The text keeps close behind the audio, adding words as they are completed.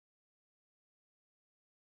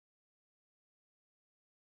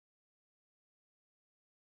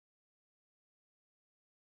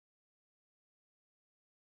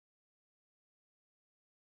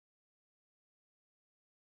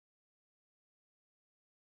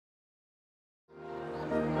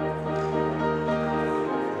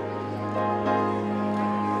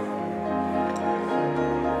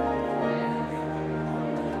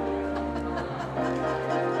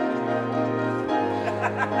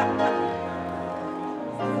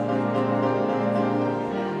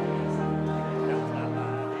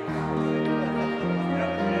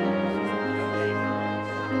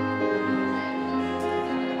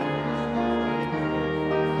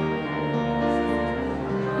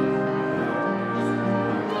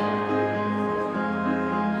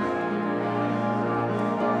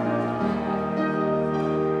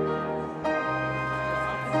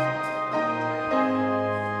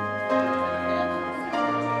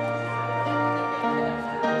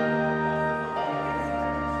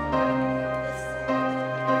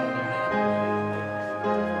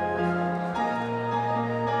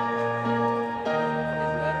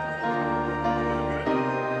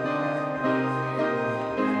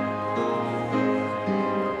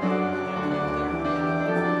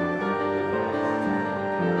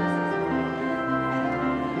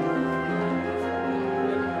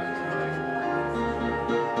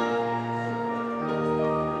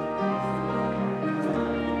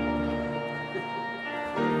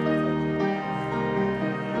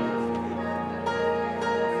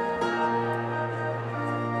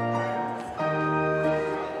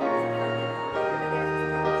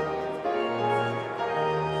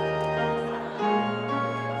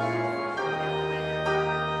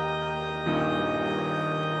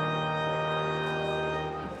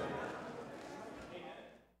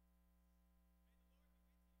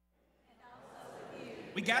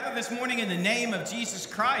We gather this morning in the name of Jesus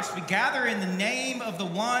Christ. We gather in the name of the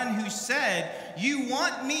one who said, "You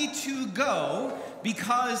want me to go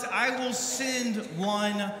because I will send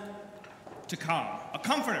one to come, a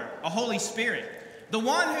comforter, a Holy Spirit. The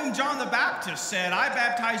one whom John the Baptist said, I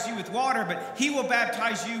baptize you with water, but he will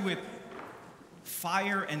baptize you with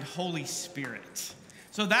fire and Holy Spirit."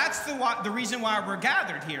 So that's the reason why we're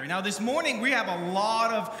gathered here. Now this morning we have a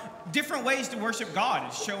lot of different ways to worship God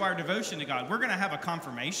and show our devotion to God. We're going to have a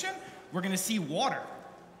confirmation. We're going to see water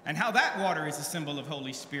and how that water is a symbol of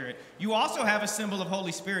Holy Spirit. You also have a symbol of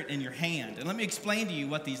Holy Spirit in your hand. And let me explain to you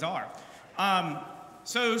what these are.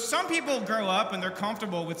 So some people grow up and they're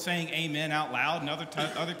comfortable with saying amen out loud, and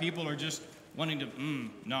other people are just wanting to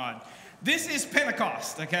nod. This is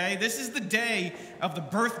Pentecost, okay? This is the day of the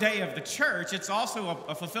birthday of the church. It's also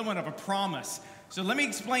a fulfillment of a promise. So let me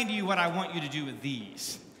explain to you what I want you to do with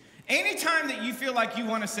these. Anytime that you feel like you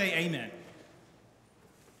want to say amen,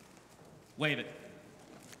 wave it.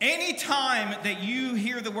 Anytime that you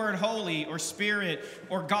hear the word holy or spirit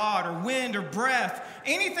or God or wind or breath,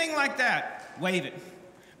 anything like that, wave it.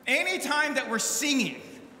 Anytime that we're singing,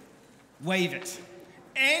 wave it.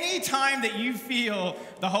 Anytime that you feel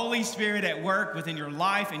the Holy Spirit at work within your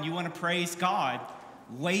life and you want to praise God,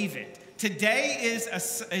 wave it. Today is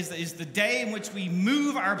the day in which we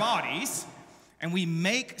move our bodies and we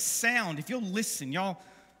make sound. If you'll listen, y'all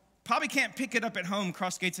probably can't pick it up at home,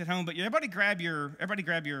 cross gates at home, but everybody grab your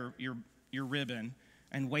ribbon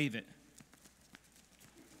and wave it.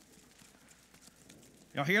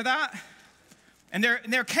 Y'all hear that? And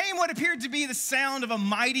there came what appeared to be the sound of a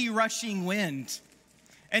mighty rushing wind.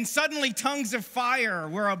 And suddenly tongues of fire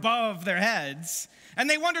were above their heads. And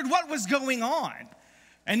they wondered what was going on.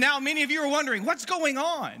 And now many of you are wondering, what's going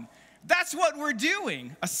on? That's what we're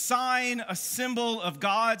doing. A sign, a symbol of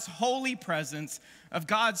God's holy presence, of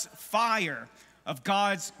God's fire, of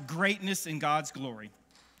God's greatness and God's glory.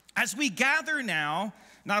 As we gather now,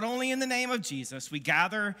 not only in the name of Jesus, we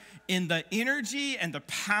gather in the energy and the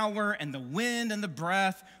power and the wind and the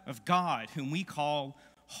breath of God, whom we call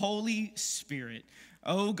Holy Spirit.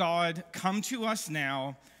 Oh God, come to us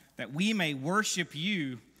now that we may worship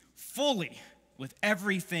you fully with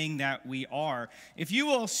everything that we are. If you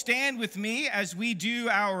will stand with me as we do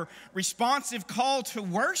our responsive call to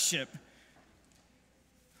worship.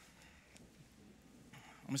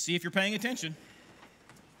 I'm going to see if you're paying attention.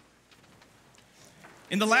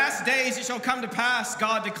 In the last days it shall come to pass,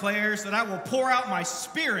 God declares, that I will pour out my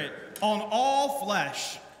spirit on all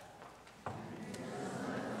flesh.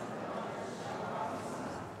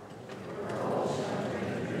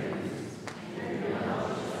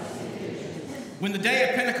 When the day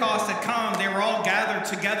of Pentecost had come, they were all gathered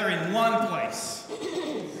together in one place.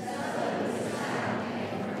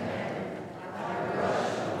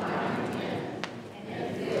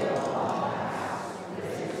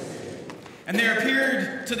 And there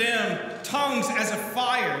appeared to them tongues as of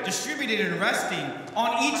fire, distributed and resting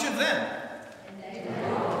on each of them.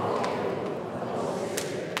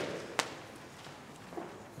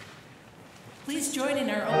 Please join in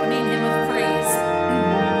our opening hymn of praise.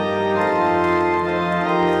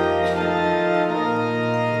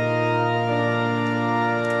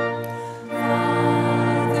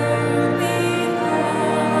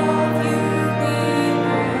 Father, we love you,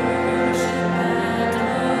 we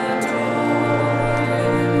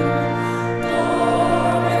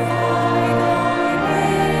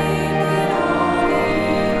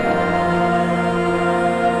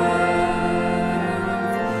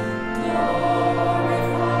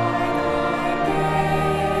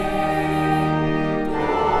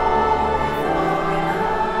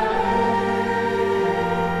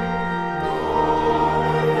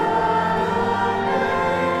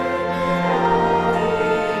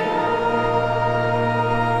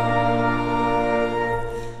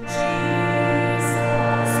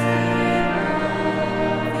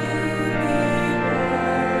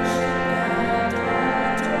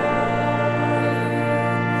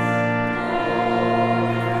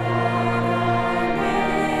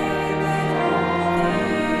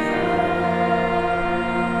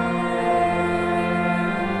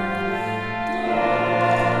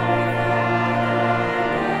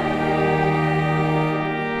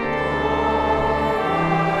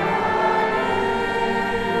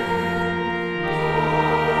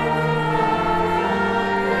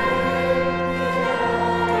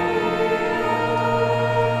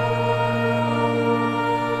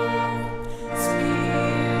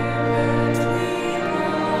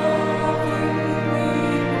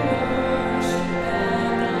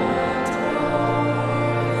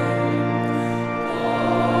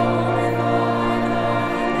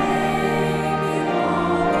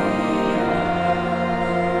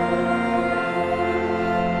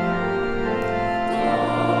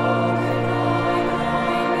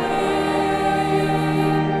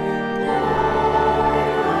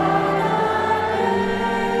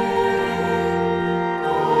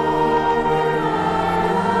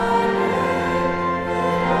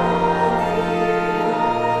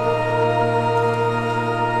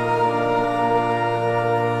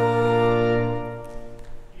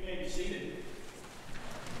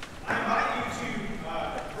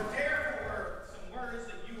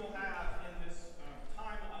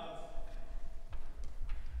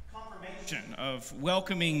of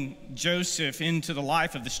welcoming Joseph into the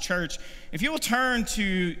life of this church, if you will turn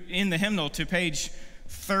in the hymnal to page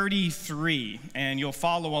 33, and you'll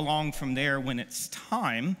follow along from there when it's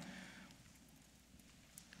time.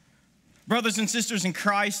 Brothers and sisters in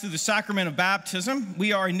Christ, through the sacrament of baptism,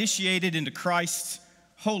 we are initiated into Christ's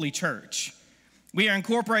holy church. We are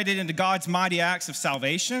incorporated into God's mighty acts of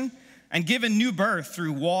salvation and given new birth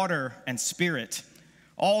through water and spirit.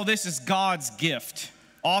 All this is God's gift,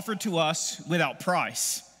 offered to us without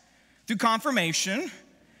price. Through confirmation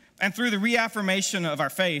and through the reaffirmation of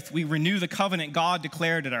our faith, we renew the covenant God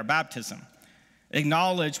declared at our baptism,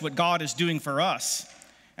 acknowledge what God is doing for us,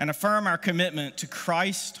 and affirm our commitment to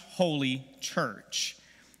Christ's holy church.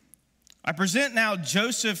 I present now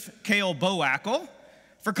Joseph Cale Boackle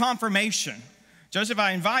for confirmation. Joseph,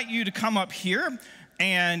 I invite you to come up here,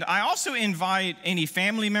 and I also invite any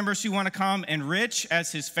family members who want to come, and Rich,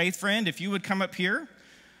 as his faith friend, if you would come up here.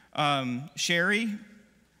 Sherry,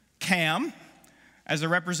 Cam, as a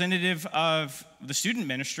representative of the student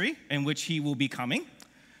ministry in which he will be coming.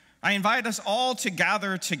 I invite us all to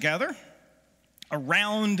gather together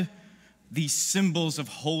around these symbols of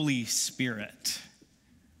Holy Spirit.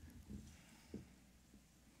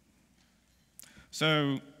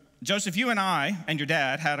 So, Joseph, you and I and your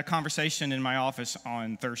dad had a conversation in my office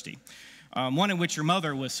on Thursday, one in which your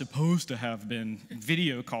mother was supposed to have been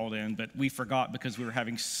video called in, but we forgot because we were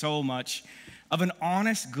having so much of an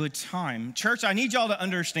honest, good time. Church, I need y'all to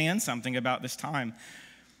understand something about this time.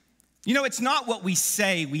 You know, it's not what we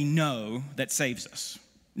say we know that saves us.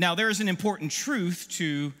 Now, there is an important truth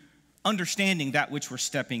to understanding that which we're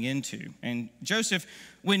stepping into. And Joseph,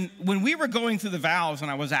 when we were going through the vows and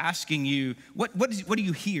I was asking you, what do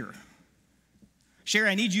you hear? Sherry,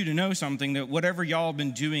 I need you to know something, that whatever y'all have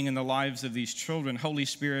been doing in the lives of these children, Holy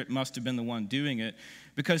Spirit must have been the one doing it.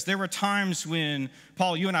 Because there were times when,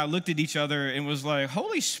 Paul, you and I looked at each other and was like,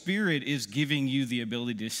 Holy Spirit is giving you the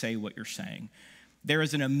ability to say what you're saying. There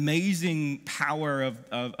is an amazing power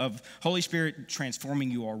of Holy Spirit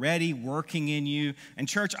transforming you already, working in you. And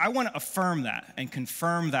church, I want to affirm that and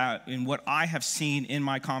confirm that in what I have seen in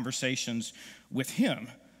my conversations with him.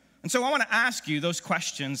 And so I want to ask you those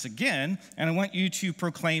questions again, and I want you to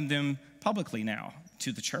proclaim them publicly now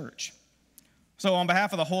to the church. So on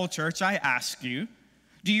behalf of the whole church, I ask you,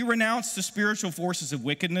 do you renounce the spiritual forces of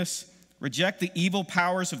wickedness, reject the evil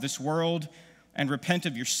powers of this world, and repent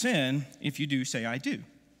of your sin? If you do, say, I do.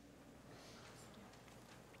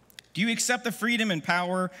 Do you accept the freedom and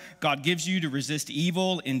power God gives you to resist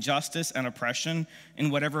evil, injustice, and oppression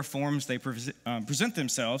in whatever forms they present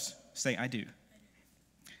themselves? Say, I do.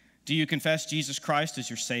 Do you confess Jesus Christ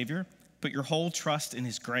as your Savior, put your whole trust in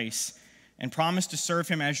his grace, and promise to serve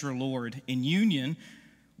him as your Lord in union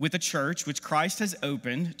with a church which Christ has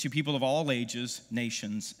opened to people of all ages,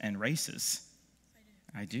 nations, and races?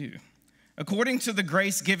 I do. According to the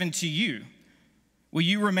grace given to you, will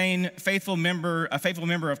you remain a faithful member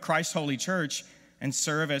of Christ's holy church and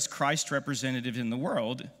serve as Christ's representative in the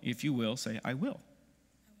world? If you will, say, I will.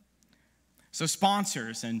 So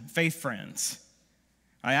sponsors and faith friends,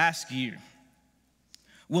 I ask you,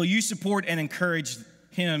 will you support and encourage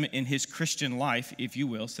him in his Christian life? If you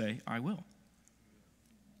will, say, I will.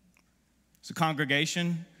 So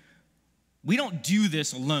congregation, we don't do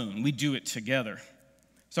this alone. We do it together.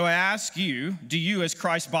 So I ask you, do you as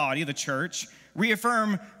Christ's body, the church,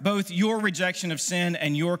 reaffirm both your rejection of sin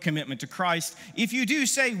and your commitment to Christ? If you do,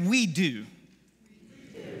 say, we do.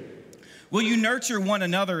 Will you nurture one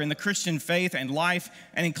another in the Christian faith and life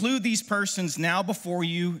and include these persons now before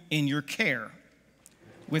you in your care?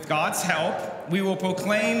 With God's help, we will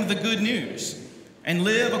proclaim the good news and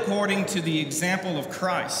live according to the example of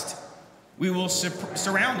Christ. We will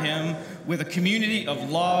surround him with a community of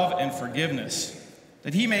love and forgiveness,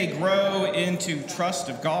 that he may grow into trust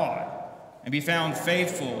of God and be found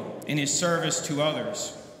faithful in his service to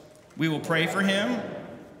others. We will pray for him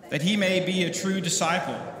that he may be a true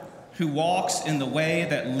disciple who walks in the way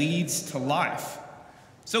that leads to life.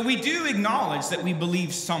 So we do acknowledge that we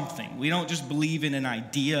believe something. We don't just believe in an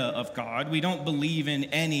idea of God. We don't believe in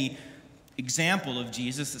any example of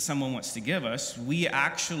Jesus that someone wants to give us. We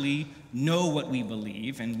actually know what we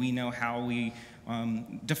believe, and we know how we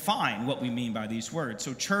define what we mean by these words.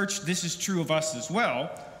 So church, this is true of us as well.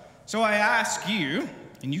 So I ask you,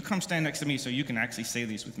 and you come stand next to me so you can actually say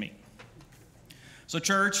these with me. So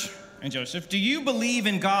church and Joseph, do you believe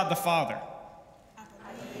in God the Father? I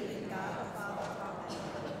believe in God the Father,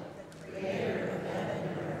 the creator of heaven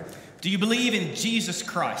and earth. Do you believe in Jesus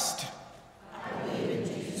Christ? I believe in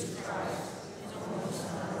Jesus Christ, his only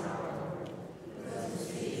Son, our Lord, who was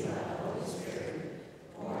conceived by the Holy Spirit,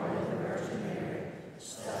 born of the Virgin Mary,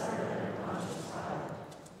 suffered under Pontius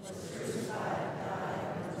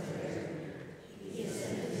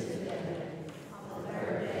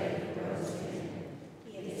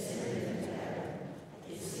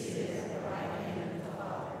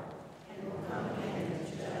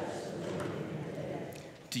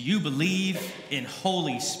Do you believe in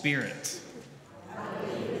Holy Spirit? I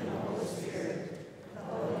believe in the Holy Spirit, the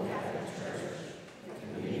Holy Catholic Church,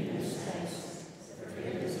 the communion of saints, the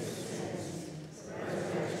forgiveness of sins, the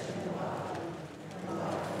resurrection of the body, and the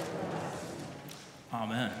life everlasting.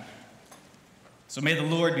 Amen. So may the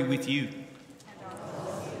Lord be with you.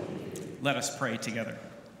 Let us pray together.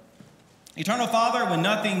 Eternal Father, when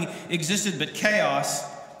nothing existed but chaos,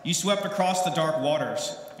 you swept across the dark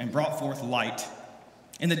waters and brought forth light.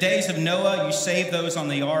 In the days of Noah, you saved those on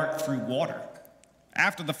the ark through water.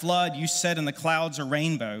 After the flood, you set in the clouds a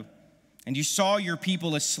rainbow, and you saw your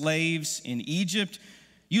people as slaves in Egypt.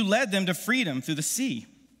 You led them to freedom through the sea.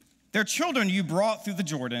 Their children you brought through the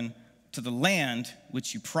Jordan to the land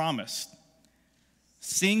which you promised.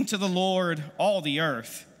 Sing to the Lord, all the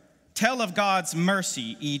earth. Tell of God's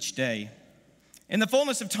mercy each day. In the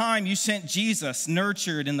fullness of time, you sent Jesus,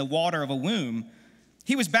 nurtured in the water of a womb.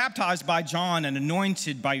 He was baptized by John and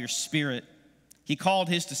anointed by your Spirit. He called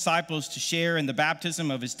his disciples to share in the baptism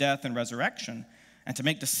of his death and resurrection, and to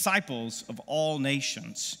make disciples of all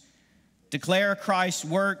nations. Declare Christ's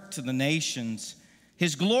work to the nations,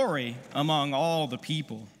 his glory among all the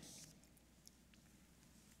people.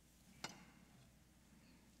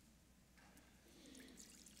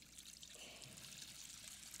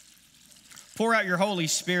 Pour out your Holy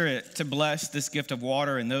Spirit to bless this gift of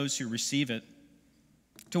water and those who receive it,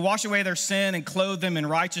 to wash away their sin and clothe them in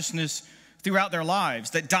righteousness throughout their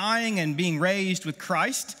lives, that dying and being raised with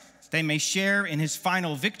Christ, they may share in his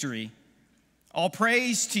final victory. All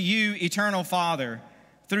praise to you, eternal Father,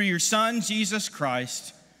 through your Son, Jesus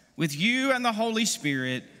Christ, with you and the Holy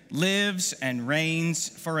Spirit, lives and reigns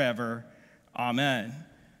forever. Amen.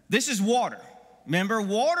 This is water. Remember,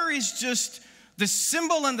 water is just the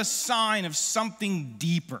symbol and the sign of something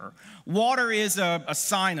deeper. Water is a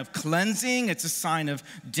sign of cleansing. It's a sign of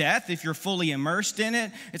death if you're fully immersed in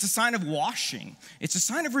it. It's a sign of washing. It's a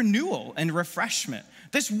sign of renewal and refreshment.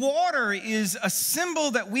 This water is a symbol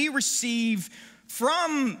that we receive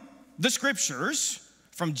from the scriptures,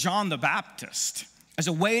 from John the Baptist, as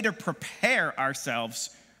a way to prepare ourselves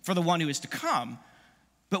for the one who is to come.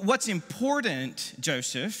 But what's important,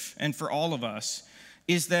 Joseph, and for all of us,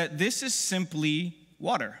 is that this is simply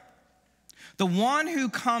water. The one who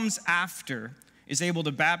comes after is able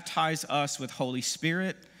to baptize us with Holy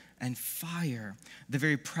Spirit and fire, the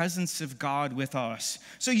very presence of God with us.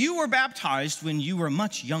 So you were baptized when you were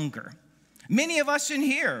much younger. Many of us in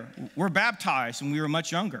here were baptized when we were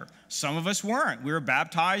much younger. Some of us weren't. We were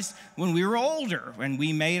baptized when we were older, when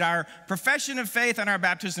we made our profession of faith and our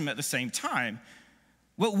baptism at the same time.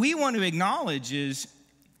 What we want to acknowledge is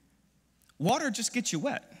water just gets you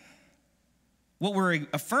wet. What we're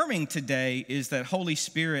affirming today is that Holy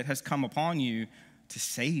Spirit has come upon you to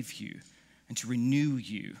save you and to renew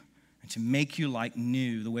you and to make you like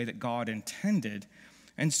new, the way that God intended.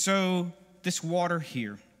 And so this water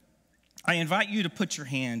here, I invite you to put your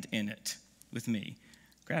hand in it with me.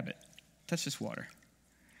 Grab it. Touch this water.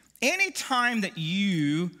 Anytime that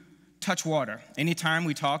you touch water, anytime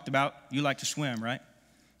we talked about you like to swim, right?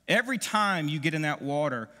 Every time you get in that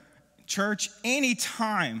water, church,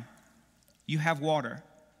 anytime you have water,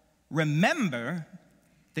 remember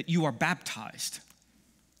that you are baptized.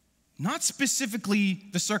 Not specifically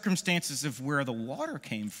the circumstances of where the water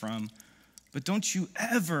came from, but don't you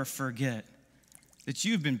ever forget that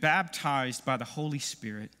you've been baptized by the Holy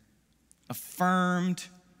Spirit, affirmed,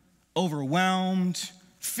 overwhelmed,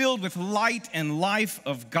 filled with light and life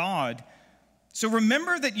of God. So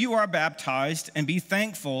remember that you are baptized and be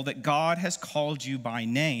thankful that God has called you by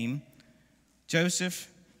name. Joseph,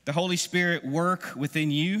 the Holy Spirit work within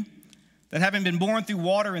you, that having been born through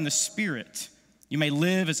water and the Spirit, you may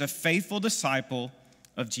live as a faithful disciple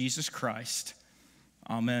of Jesus Christ.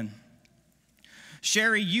 Amen.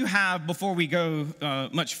 Sherry, you have, before we go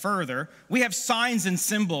much further, we have signs and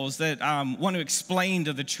symbols that want to explain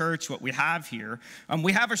to the church what we have here.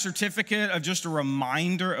 We have a certificate of just a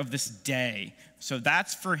reminder of this day. So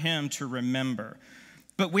that's for him to remember.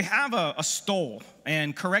 But we have a stole,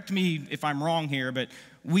 and correct me if I'm wrong here, but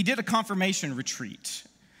we did a confirmation retreat.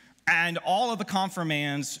 And all of the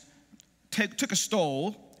confirmands took a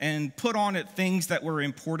stole and put on it things that were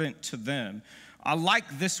important to them. I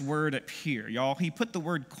like this word up here, y'all. He put the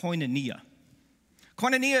word koinonia.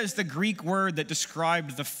 Koinonia is the Greek word that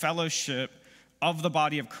described the fellowship of the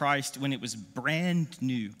body of Christ when it was brand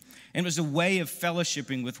new. And it was a way of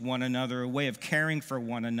fellowshipping with one another, a way of caring for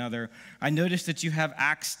one another. I noticed that you have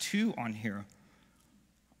Acts 2 on here.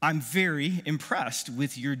 I'm very impressed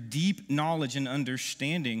with your deep knowledge and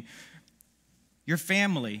understanding. Your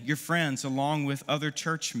family, your friends, along with other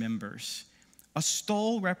church members. A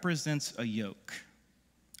stole represents a yoke.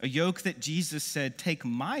 A yoke that Jesus said, take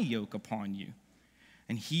my yoke upon you.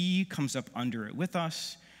 And he comes up under it with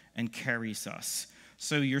us and carries us.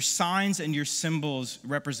 So your signs and your symbols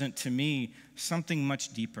represent to me something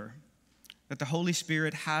much deeper, that the Holy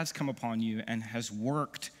Spirit has come upon you and has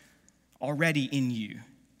worked already in you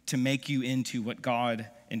to make you into what God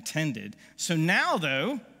intended. So now,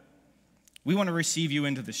 though, we want to receive you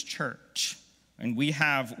into this church. And we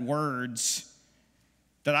have words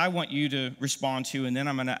that I want you to respond to, and then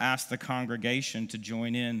I'm going to ask the congregation to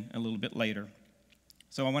join in a little bit later.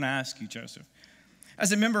 So I want to ask you, Joseph,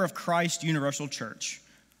 as a member of Christ Universal Church,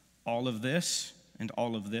 all of this and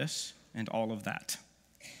all of this and all of that,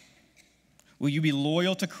 will you be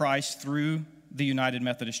loyal to Christ through the United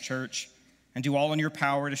Methodist Church and do all in your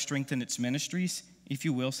power to strengthen its ministries? If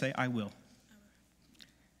you will, say, I will.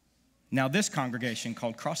 Now this congregation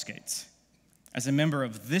called Crossgates, as a member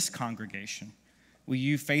of this congregation, will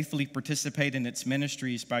you faithfully participate in its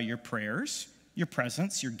ministries by your prayers, your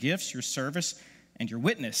presence, your gifts, your service, and your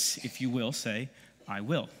witness? If you will, say, I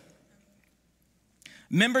will.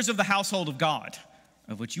 Members of the household of God,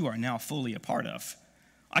 of which you are now fully a part of,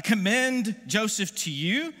 I commend Joseph to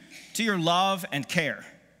you, to your love and care.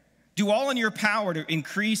 Do all in your power to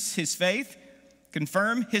increase his faith,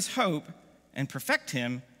 confirm his hope, and perfect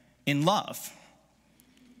him in love.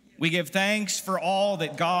 We give thanks for all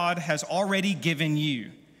that God has already given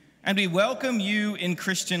you, and we welcome you in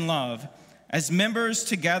Christian love as members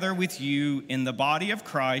together with you in the body of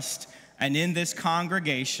Christ and in this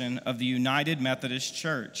congregation of the United Methodist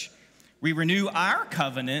Church. We renew our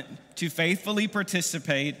covenant to faithfully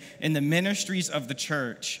participate in the ministries of the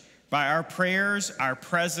church by our prayers, our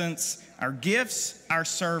presence, our gifts, our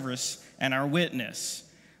service, and our witness,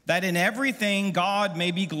 that in everything God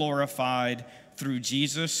may be glorified through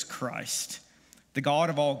Jesus Christ, the God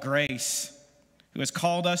of all grace, who has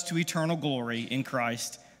called us to eternal glory in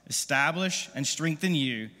Christ, establish and strengthen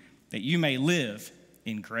you, that you may live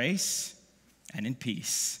in grace and in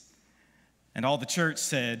peace. And all the church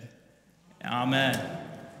said, Amen.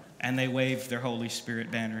 And they waved their Holy Spirit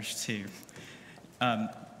banners too.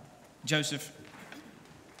 Joseph,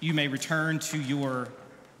 you may return to your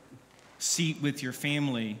seat with your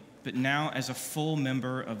family, but now as a full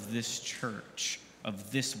member of this church,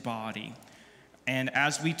 of this body. And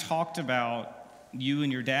as we talked about, you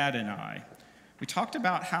and your dad and I, we talked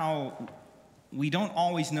about how we don't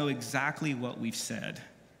always know exactly what we've said,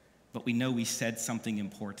 but we know we said something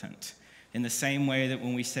important. In the same way that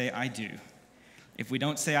when we say, I do, if we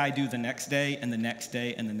don't say I do the next day and the next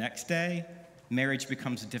day and the next day, marriage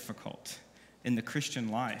becomes difficult. In the Christian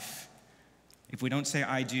life, if we don't say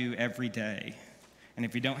I do every day, and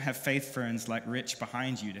if we don't have faith friends like Rich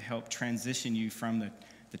behind you to help transition you from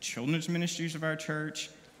the children's ministries of our church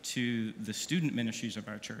to the student ministries of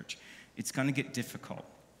our church, it's going to get difficult.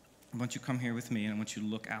 I want you to come here with me, and I want you to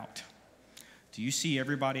look out. Do you see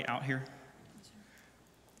everybody out here?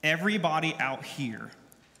 Everybody out here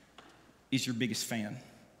is your biggest fan.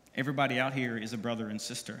 Everybody out here is a brother and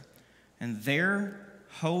sister. And their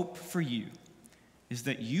hope for you is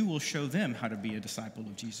that you will show them how to be a disciple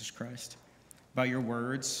of Jesus Christ by your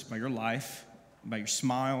words, by your life, by your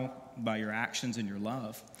smile, by your actions and your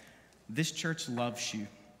love. This church loves you.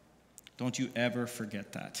 Don't you ever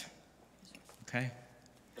forget that. Okay?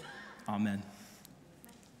 Amen.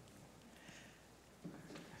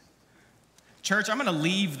 Church, I'm going to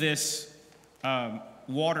leave this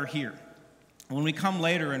water here. When we come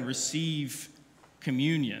later and receive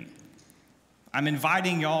communion, I'm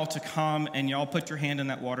inviting y'all to come and y'all put your hand in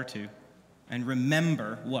that water too. And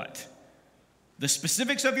remember what? The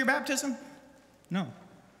specifics of your baptism? No.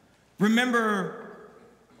 Remember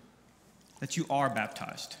that you are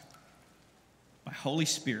baptized by Holy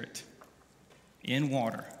Spirit in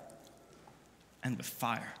water and with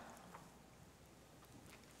fire.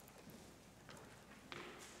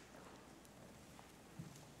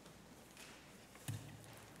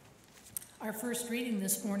 Our first reading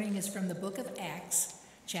this morning is from the book of Acts,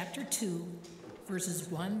 chapter 2, verses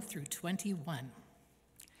 1 through 21.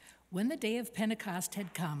 When the day of Pentecost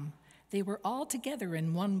had come, they were all together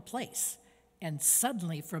in one place, and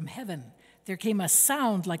suddenly from heaven there came a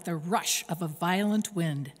sound like the rush of a violent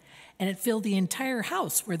wind, and it filled the entire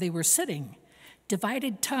house where they were sitting.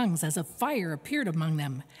 Divided tongues as of fire appeared among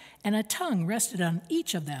them, and a tongue rested on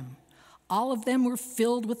each of them. All of them were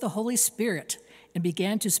filled with the Holy Spirit and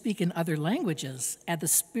began to speak in other languages, as the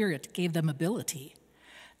Spirit gave them ability.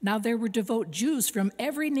 Now there were devout Jews from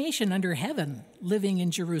every nation under heaven living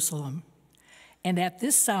in Jerusalem. And at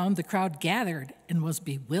this sound the crowd gathered and was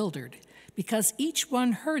bewildered, because each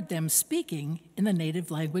one heard them speaking in the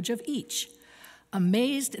native language of each.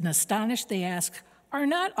 Amazed and astonished, they asked, Are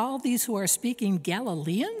not all these who are speaking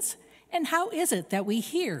Galileans? And how is it that we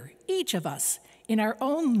hear, each of us, in our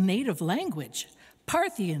own native language,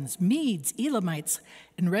 Parthians, Medes, Elamites,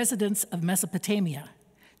 and residents of Mesopotamia,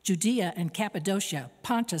 Judea and Cappadocia,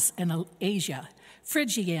 Pontus and Asia,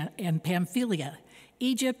 Phrygia and Pamphylia,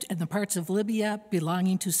 Egypt and the parts of Libya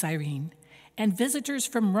belonging to Cyrene, and visitors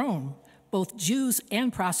from Rome, both Jews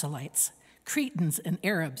and proselytes, Cretans and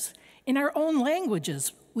Arabs. In our own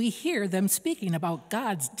languages, we hear them speaking about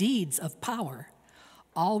God's deeds of power.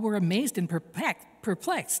 All were amazed and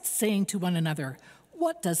perplexed, saying to one another,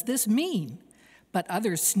 "What does this mean?" But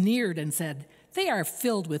others sneered and said, "They are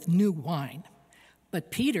filled with new wine."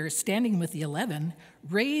 But Peter, standing with the 11,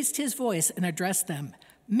 raised his voice and addressed them,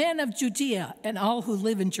 "Men of Judea and all who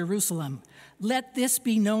live in Jerusalem, let this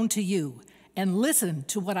be known to you, and listen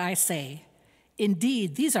to what I say.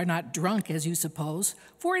 Indeed, these are not drunk as you suppose,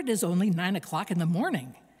 for it is only 9 o'clock in the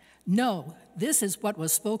morning. No, this is what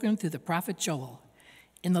was spoken through the prophet Joel.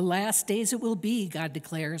 In the last days it will be, God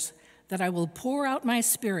declares, that I will pour out my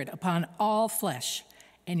spirit upon all flesh,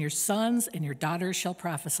 and your sons and your daughters shall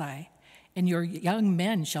prophesy, and your young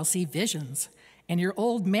men shall see visions, and your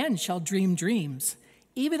old men shall dream dreams,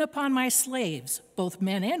 even upon my slaves, both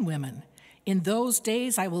men and women. In those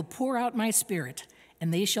days I will pour out my spirit,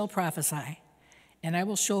 and they shall prophesy. And I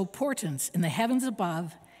will show portents in the heavens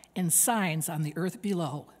above and signs on the earth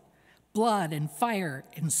below, blood and fire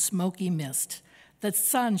and smoky mist. The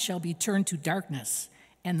sun shall be turned to darkness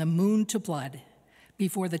and the moon to blood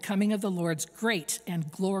before the coming of the Lord's great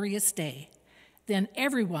and glorious day. Then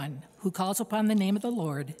everyone who calls upon the name of the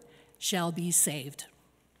Lord shall be saved."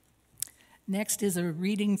 Next is a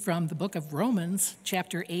reading from the book of Romans,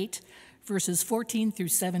 chapter 8, verses 14 through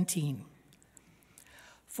 17.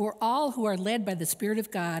 "For all who are led by the Spirit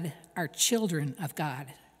of God are children of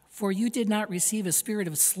God. For you did not receive a spirit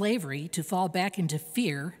of slavery to fall back into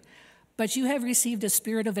fear, but you have received a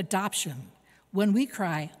spirit of adoption. When we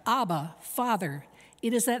cry, 'Abba, Father,'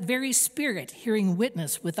 it is that very Spirit hearing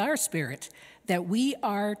witness with our spirit that we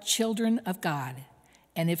are children of God.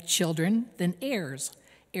 And if children, then heirs,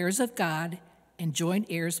 heirs of God, and joint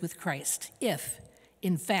heirs with Christ, if,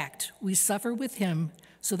 in fact, we suffer with him,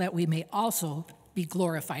 so that we may also be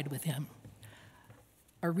glorified with him."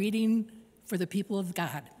 A reading for the people of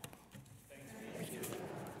God.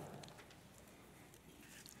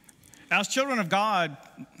 As children of God,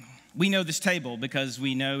 we know this table because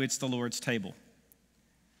we know it's the Lord's table.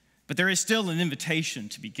 But there is still an invitation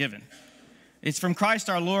to be given. It's from Christ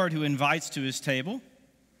our Lord, who invites to his table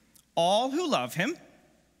all who love him,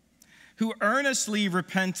 who earnestly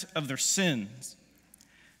repent of their sins,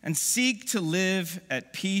 and seek to live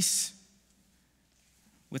at peace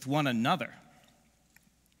with one another.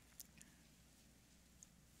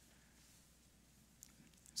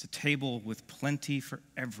 It's a table with plenty for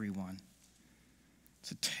everyone.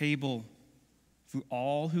 It's a table for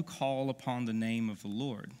all who call upon the name of the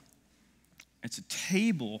Lord. It's a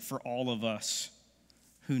table for all of us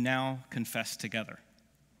who now confess together.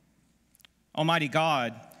 Almighty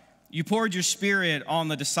God, you poured your Spirit on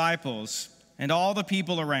the disciples and all the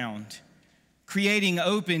people around, creating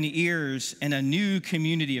open ears and a new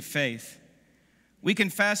community of faith. We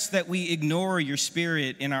confess that we ignore your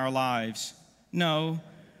Spirit in our lives. No,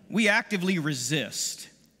 we actively resist,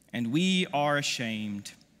 and we are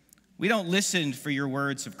ashamed. We don't listen for your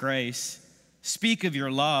words of grace, speak of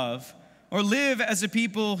your love, or live as a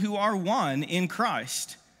people who are one in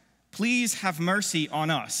Christ. Please have mercy on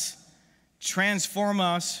us. Transform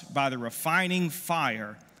us by the refining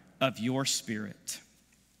fire of your Spirit.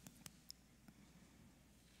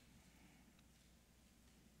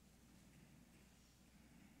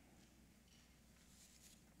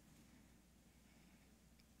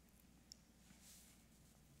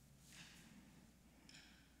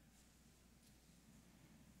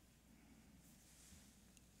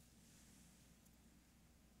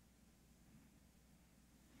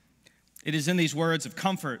 It is in these words of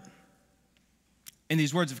comfort, in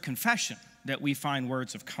these words of confession, that we find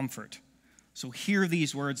words of comfort. So hear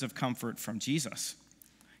these words of comfort from Jesus.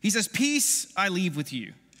 He says, "Peace I leave with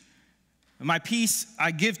you, my peace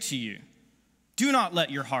I give to you. Do not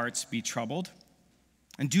let your hearts be troubled,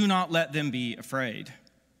 and do not let them be afraid."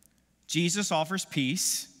 Jesus offers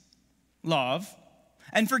peace, love,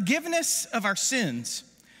 and forgiveness of our sins.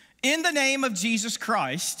 In the name of Jesus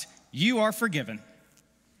Christ, you are forgiven.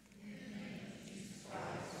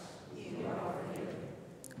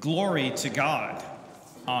 Glory to God.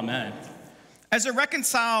 Amen. As a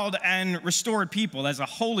reconciled and restored people, as a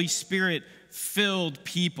Holy Spirit-filled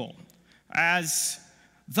people, as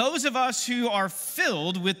those of us who are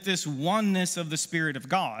filled with this oneness of the Spirit of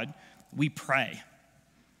God, we pray.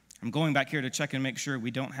 I'm going back here to check and make sure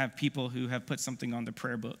we don't have people who have put something on the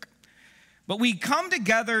prayer book. But we come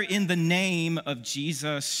together in the name of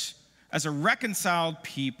Jesus as a reconciled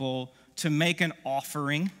people to make an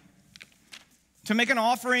offering. To make an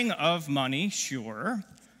offering of money, sure.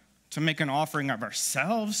 To make an offering of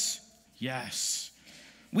ourselves, yes.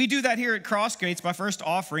 We do that here at Crossgates by first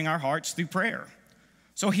offering our hearts through prayer.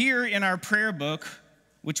 So here in our prayer book,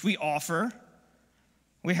 which we offer,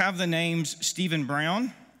 we have the names Stephen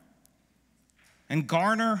Brown and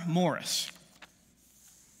Garner Morris.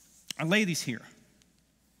 I lay these here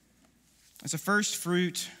as a first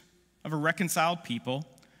fruit of a reconciled people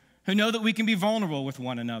who know that we can be vulnerable with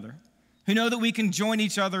one another, who know that we can join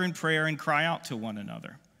each other in prayer and cry out to one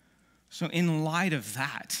another. So in light of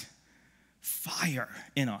that, fire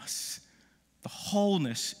in us, the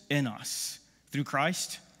wholeness in us through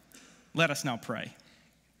Christ, let us now pray.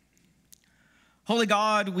 Holy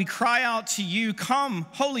God, we cry out to you, come,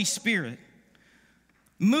 Holy Spirit,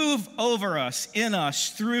 move over us, in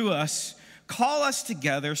us, through us, call us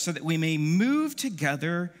together so that we may move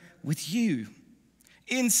together with you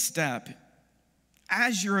in step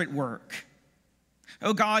as you're at work.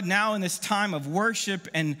 Oh God, now in this time of worship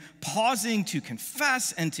and pausing to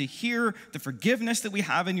confess and to hear the forgiveness that we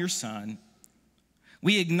have in your Son,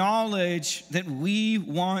 we acknowledge that we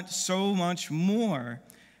want so much more.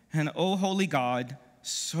 And oh, holy God,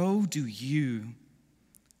 so do you.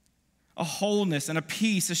 A wholeness and a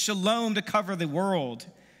peace, a shalom to cover the world,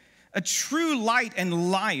 a true light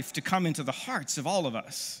and life to come into the hearts of all of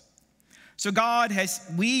us. So God, as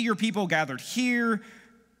we, your people, gathered here,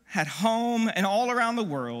 at home, and all around the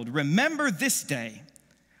world, remember this day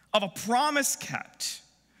of a promise kept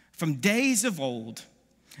from days of old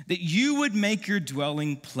that you would make your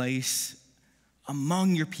dwelling place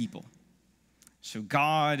among your people. So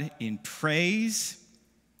God, in praise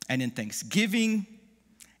and in thanksgiving,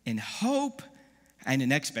 in hope and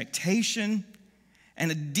in expectation,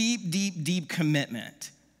 and a deep, deep, deep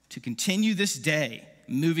commitment to continue this day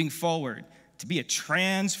moving forward, to be a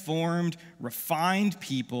transformed, refined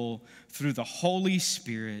people through the Holy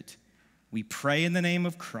Spirit, we pray in the name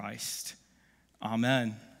of Christ.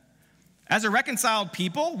 Amen. As a reconciled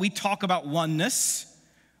people, we talk about oneness.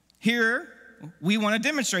 Here, we want to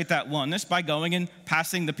demonstrate that oneness by going and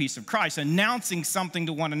passing the peace of Christ, announcing something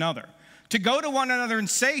to one another. To go to one another and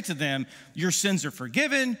say to them, your sins are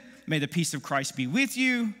forgiven, may the peace of Christ be with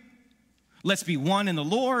you, let's be one in the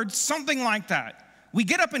Lord, something like that. We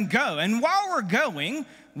get up and go, and while we're going,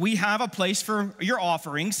 we have a place for your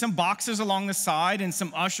offering, some boxes along the side and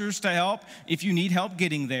some ushers to help if you need help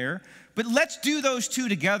getting there. But let's do those two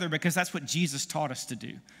together because that's what Jesus taught us to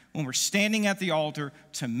do. When we're standing at the altar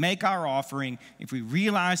to make our offering, if we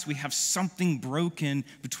realize we have something broken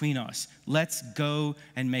between us, let's go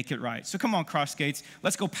and make it right. So come on, Crossgates,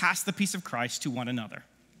 let's go pass the peace of Christ to one another.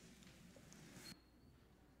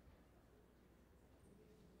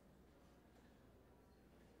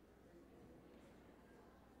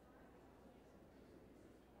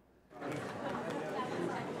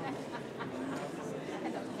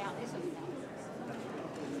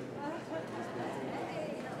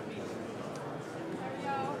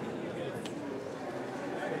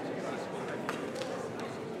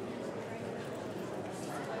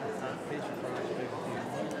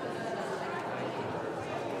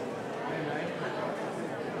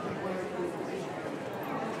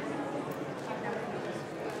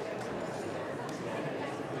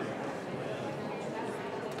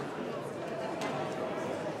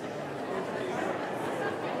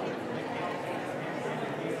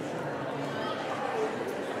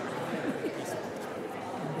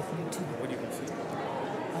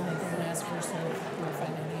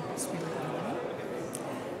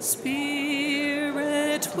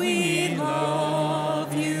 Spirit, we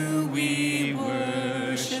love you, we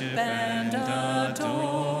worship and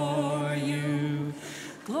adore you.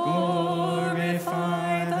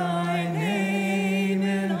 Glorify thy name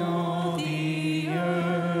in all the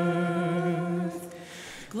earth.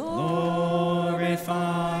 Glorify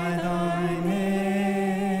thy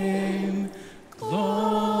name.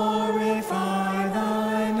 Glorify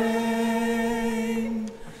thy name.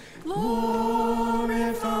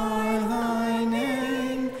 Glorify thy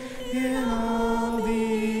name in all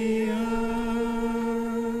the earth.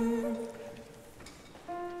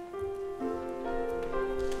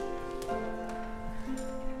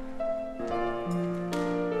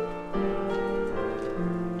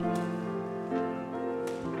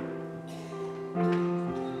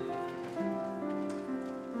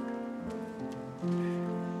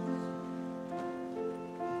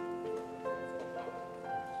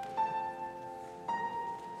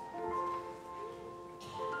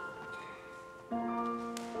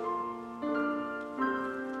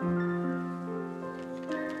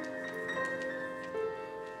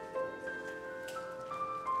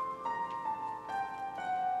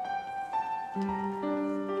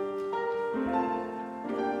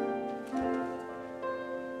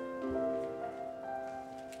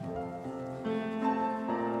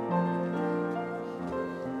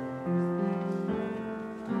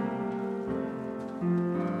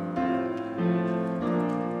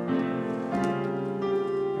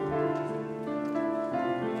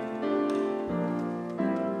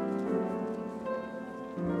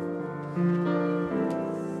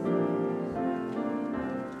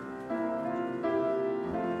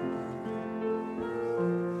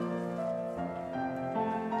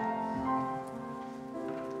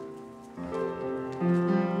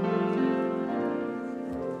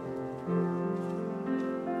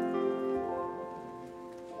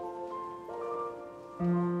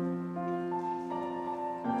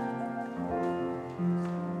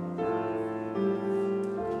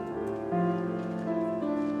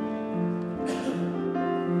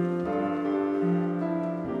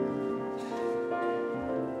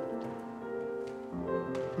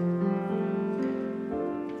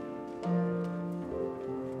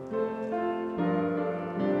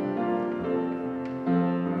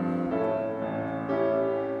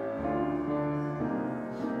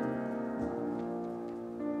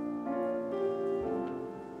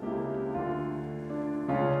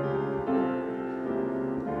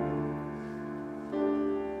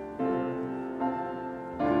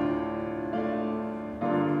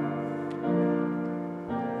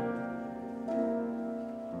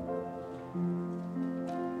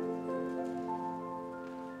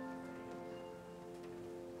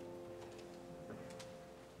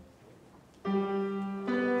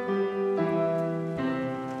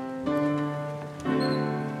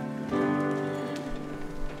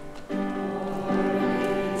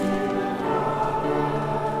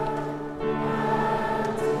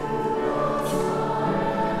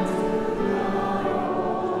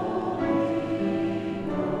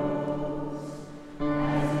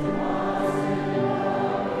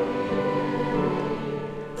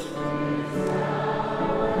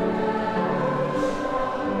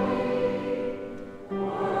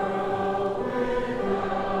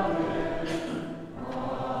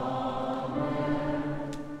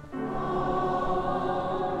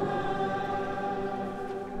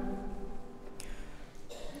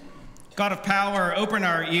 God of power, open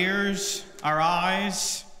our ears, our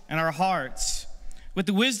eyes, and our hearts with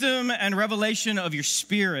the wisdom and revelation of your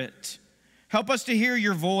Spirit. Help us to hear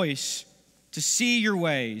your voice, to see your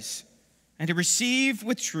ways, and to receive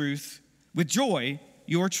with joy,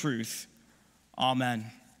 your truth. Amen.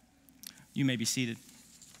 You may be seated.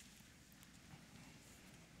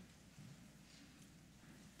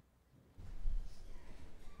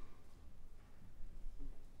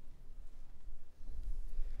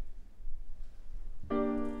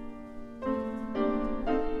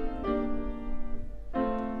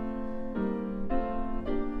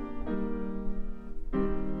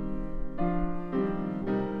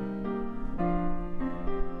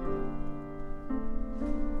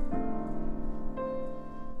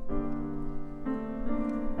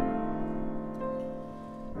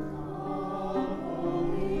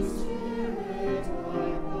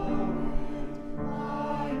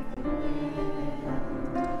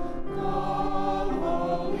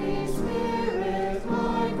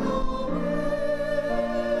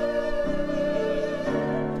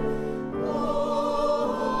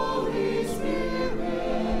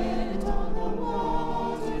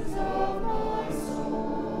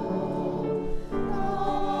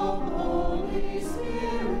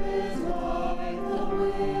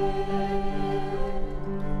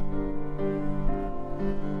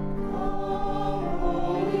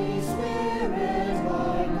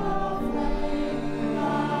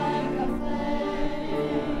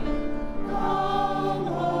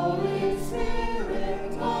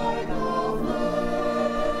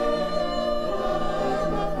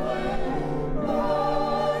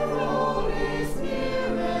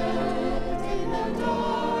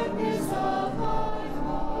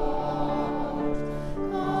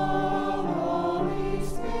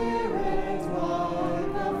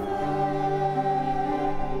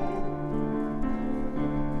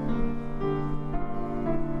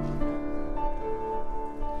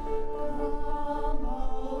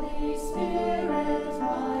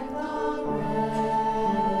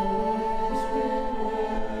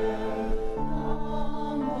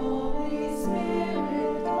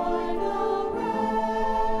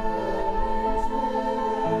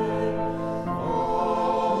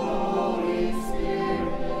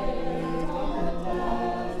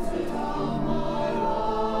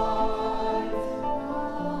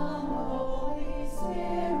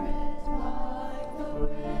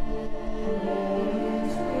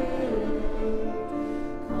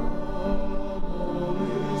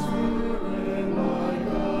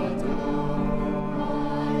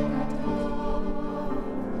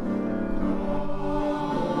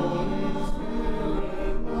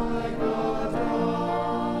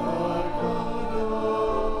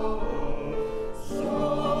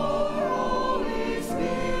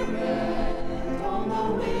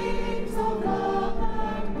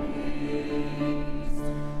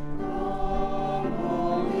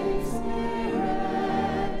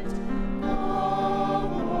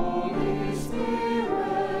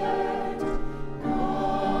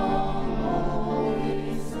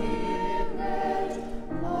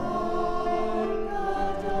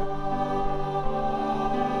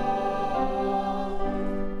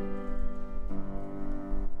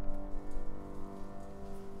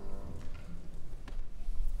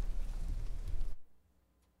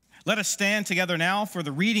 Let us stand together now for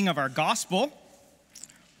the reading of our gospel.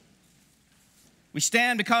 We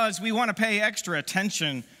stand because we want to pay extra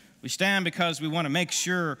attention. We stand because we want to make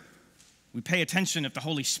sure we pay attention if the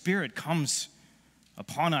Holy Spirit comes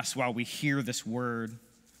upon us while we hear this word.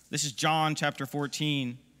 This is John chapter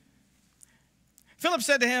 14. Philip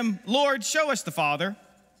said to him, "Lord, show us the Father,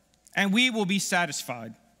 and we will be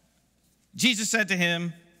satisfied." Jesus said to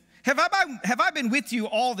him, Have I been with you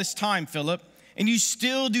all this time, Philip, and you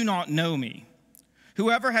still do not know me?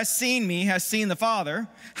 Whoever has seen me has seen the Father.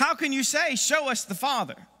 How can you say, 'Show us the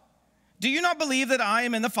Father'? Do you not believe that I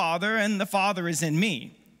am in the Father and the Father is in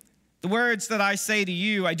me? The words that I say to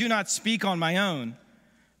you, I do not speak on my own,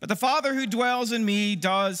 but the Father who dwells in me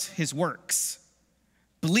does his works.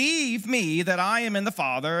 Believe me that I am in the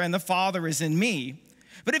Father and the Father is in me.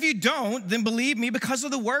 But if you don't, then believe me because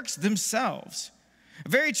of the works themselves.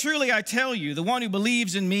 Very truly I tell you, the one who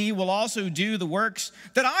believes in me will also do the works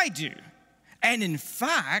that I do. And in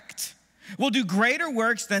fact, will do greater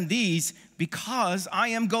works than these because I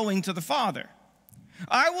am going to the Father.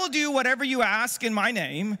 I will do whatever you ask in my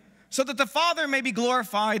name, so that the Father may be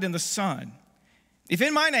glorified in the Son. If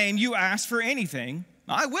in my name you ask for anything,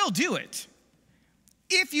 I will do it.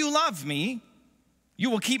 If you love me, you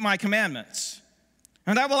will keep my commandments.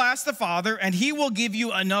 And I will ask the Father, and he will give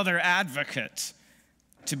you another advocate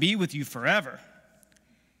to be with you forever.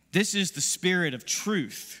 This is the Spirit of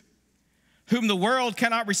truth, whom the world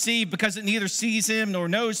cannot receive because it neither sees him nor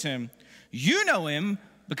knows him. You know him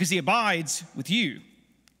because he abides with you,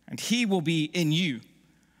 and he will be in you.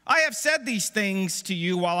 I have said these things to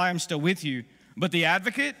you while I am still with you, but the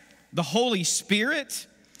advocate, the Holy Spirit,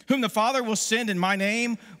 whom the Father will send in my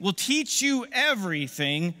name, will teach you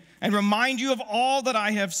everything and remind you of all that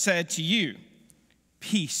I have said to you.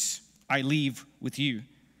 Peace I leave with you.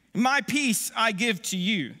 My peace I give to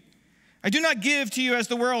you. I do not give to you as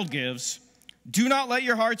the world gives. Do not let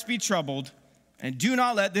your hearts be troubled, and do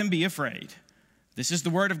not let them be afraid. This is the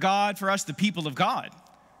word of God for us, the people of God.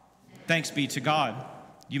 Thanks be to God.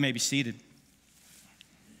 You may be seated.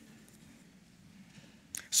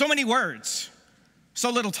 So many words, so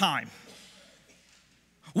little time.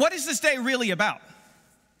 What is this day really about?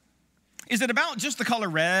 Is it about just the color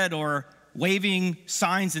red or waving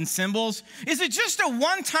signs and symbols? Is it just a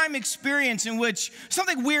one-time experience in which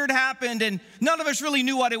something weird happened and none of us really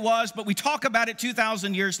knew what it was, but we talk about it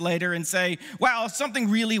 2,000 years later and say, wow, something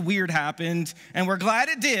really weird happened, and we're glad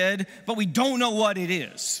it did, but we don't know what it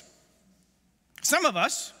is? Some of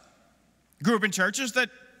us grew up in churches that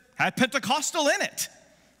had Pentecostal in it.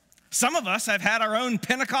 Some of us have had our own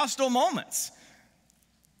Pentecostal moments.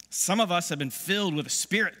 Some of us have been filled with the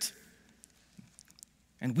Spirit.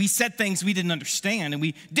 And we said things we didn't understand, and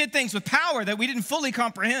we did things with power that we didn't fully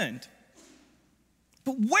comprehend.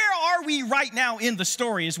 But where are we right now in the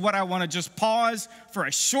story is what I want to just pause for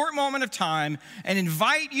a short moment of time and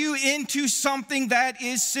invite you into something that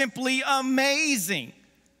is simply amazing.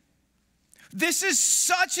 This is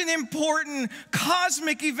such an important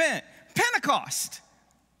cosmic event, Pentecost,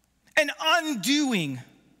 an undoing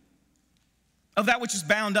of that which is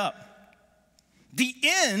bound up, the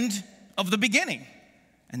end of the beginning,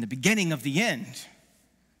 and the beginning of the end.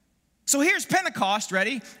 So here's Pentecost,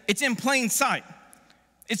 ready? It's in plain sight.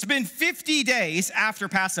 It's been 50 days after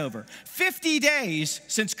Passover, 50 days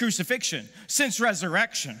since crucifixion, since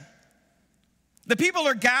resurrection. The people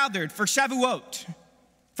are gathered for Shavuot,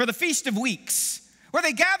 for the Feast of Weeks, where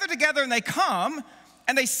they gather together and they come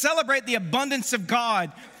and they celebrate the abundance of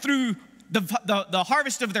God through the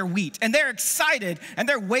harvest of their wheat. And they're excited and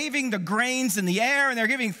they're waving the grains in the air and they're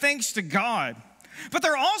giving thanks to God. But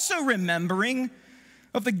they're also remembering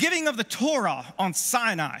of the giving of the Torah on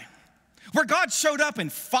Sinai, where God showed up in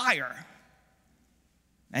fire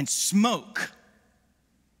and smoke.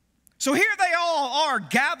 So here they all are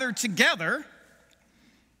gathered together.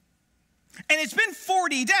 And it's been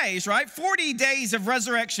 40 days, right? 40 days of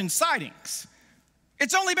resurrection sightings.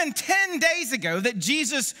 It's only been 10 days ago that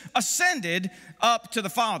Jesus ascended up to the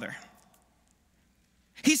Father.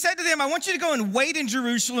 He said to them, I want you to go and wait in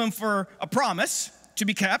Jerusalem for a promise to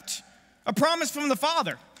be kept, a promise from the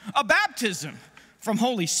Father, a baptism from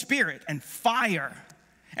Holy Spirit and fire.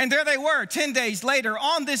 And there they were 10 days later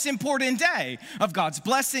on this important day of God's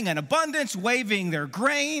blessing and abundance, waving their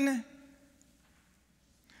grain,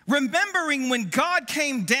 remembering when God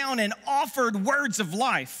came down and offered words of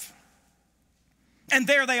life. And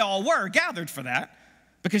there they all were gathered for that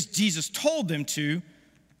because Jesus told them to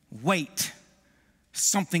wait.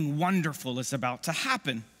 Something wonderful is about to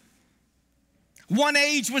happen. One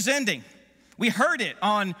age was ending. We heard it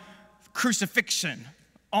on crucifixion,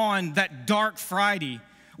 on that dark Friday.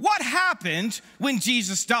 What happened when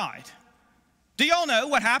Jesus died? Do y'all know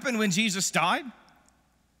what happened when Jesus died?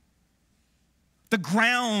 The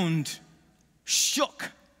ground shook.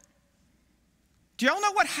 Do y'all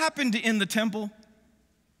know what happened in the temple?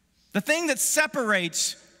 The thing that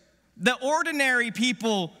separates the ordinary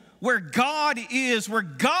people where God is, where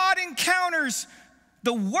God encounters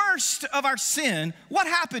the worst of our sin. What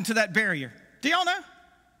happened to that barrier? Do y'all know?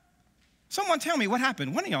 Someone tell me what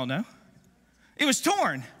happened. One of y'all know. It was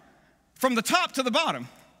torn from the top to the bottom.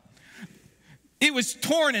 It was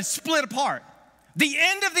torn and split apart. The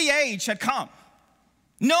end of the age had come.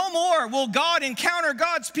 No more will God encounter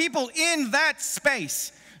God's people in that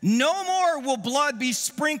space. No more will blood be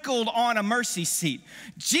sprinkled on a mercy seat.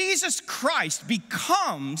 Jesus Christ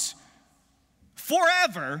becomes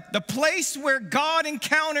forever the place where God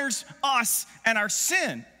encounters us and our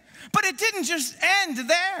sin. But it didn't just end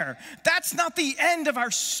there. That's not the end of our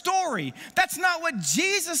story. That's not what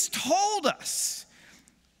Jesus told us.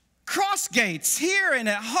 Crossgates, here and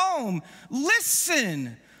at home,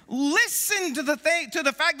 listen. Listen to the fact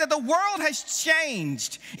that the world has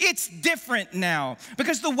changed. It's different now.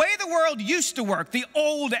 Because the way the world used to work, the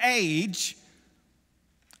old age,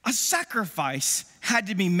 a sacrifice had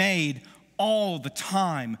to be made all the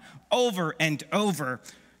time, over and over.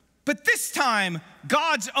 But this time,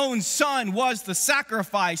 God's own Son was the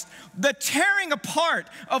sacrifice. The tearing apart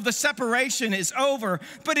of the separation is over.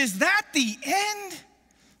 But is that the end?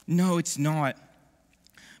 No, it's not.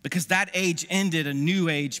 Because that age ended, a new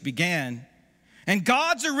age began. And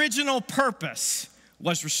God's original purpose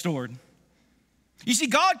was restored. You see,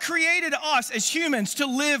 God created us as humans to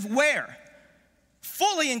live where?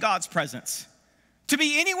 Fully in God's presence. To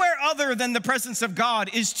be anywhere other than the presence of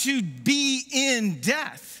God is to be in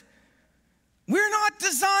death. We're not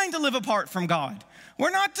designed to live apart from God. We're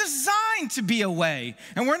not designed to be away.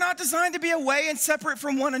 And we're not designed to be away and separate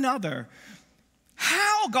from one another.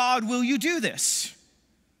 How, God, will you do this?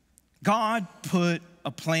 God put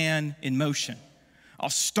a plan in motion. I'll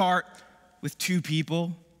start with two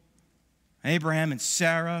people, Abraham and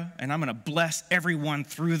Sarah, and I'm going to bless everyone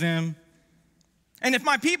through them. And if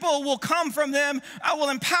my people will come from them, I will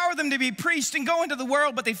empower them to be priests and go into the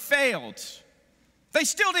world, but they failed. They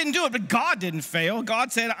still didn't do it, but God didn't fail.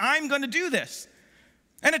 God said, I'm going to do this.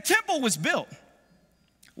 And a temple was built.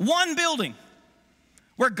 One building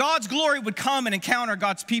where God's glory would come and encounter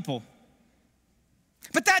God's people.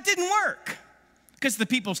 But that didn't work because the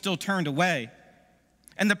people still turned away.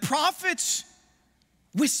 And the prophets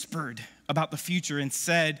whispered about the future and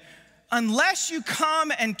said, unless you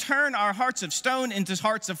come and turn our hearts of stone into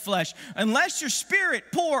hearts of flesh, unless your spirit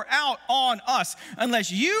pour out on us,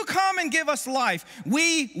 unless you come and give us life,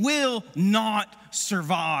 we will not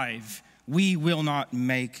survive. We will not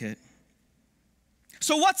make it.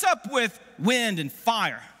 So what's up with wind and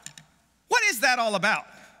fire? What is that all about?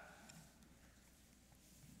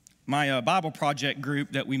 My Bible project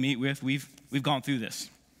group that we meet with, we've gone through this.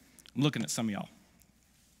 I'm looking at some of y'all.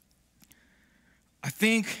 I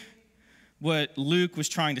think what Luke was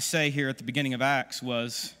trying to say here at the beginning of Acts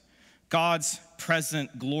was God's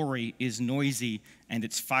present glory is noisy and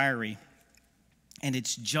it's fiery. And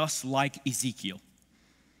it's just like Ezekiel.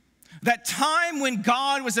 That time when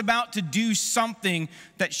God was about to do something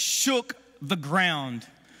that shook the ground.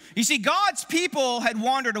 You see, God's people had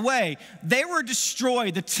wandered away. They were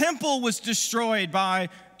destroyed. The temple was destroyed by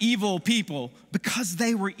evil people because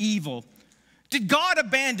they were evil. Did God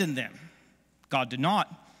abandon them? God did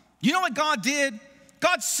not. You know what God did?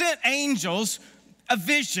 God sent angels a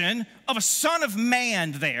vision of a son of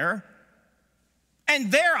man there,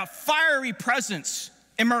 and there a fiery presence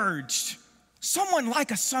emerged. Someone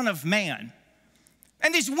like a son of man.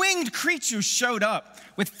 And these winged creatures showed up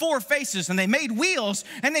with four faces, and they made wheels,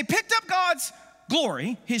 and they picked up God's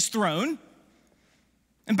glory, his throne,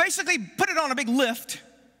 and basically put it on a big lift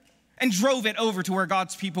and drove it over to where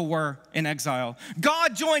God's people were in exile.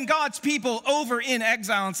 God joined God's people over in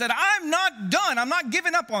exile and said, I'm not done. I'm not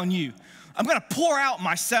giving up on you. I'm going to pour out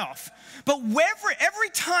myself. But every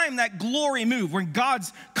time that glory moved, when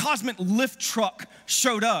God's cosmic lift truck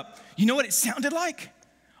showed up, you know what it sounded like?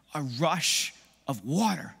 A rush of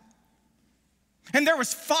water. And there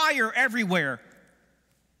was fire everywhere.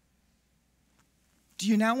 Do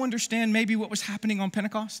you now understand maybe what was happening on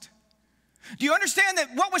Pentecost? Do you understand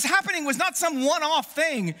that what was happening was not some one-off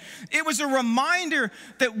thing? It was a reminder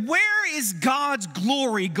that where is God's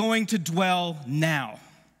glory going to dwell now?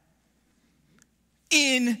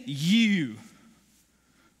 In you.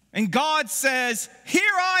 And God says, here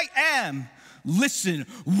I am. Listen,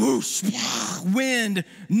 whoosh, wind,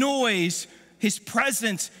 noise, his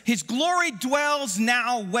presence, his glory dwells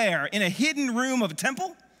now where? In a hidden room of a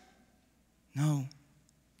temple? No.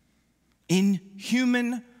 In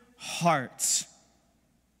human hearts.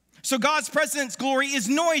 So God's presence, glory is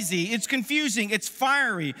noisy, it's confusing, it's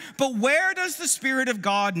fiery. But where does the Spirit of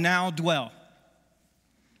God now dwell?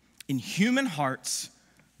 In human hearts,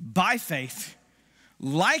 by faith,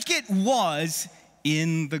 like it was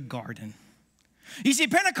in the garden. You see,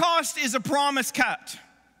 Pentecost is a promise kept.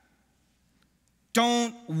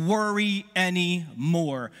 Don't worry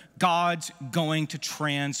anymore. God's going to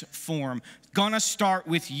transform. Gonna start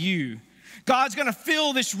with you. God's gonna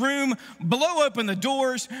fill this room, blow open the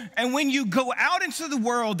doors, and when you go out into the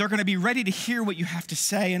world, they're gonna be ready to hear what you have to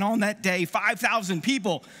say. And on that day, 5,000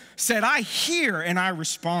 people said, I hear and I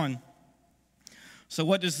respond. So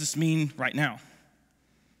what does this mean right now?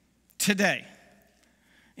 Today,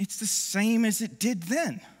 it's the same as it did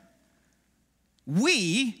then.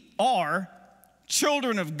 We are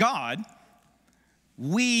children of God.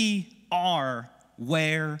 We are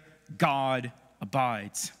where God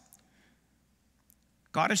abides.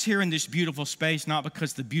 God is here in this beautiful space, not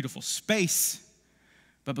because the beautiful space,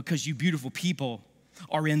 but because you beautiful people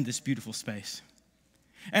are in this beautiful space.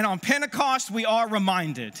 And on Pentecost, we are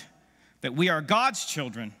reminded that we are God's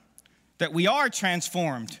children, that we are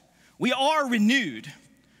transformed, we are renewed,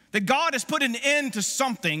 that God has put an end to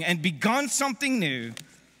something and begun something new.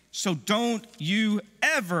 So don't you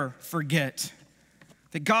ever forget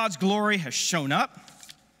that God's glory has shown up,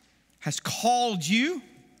 has called you,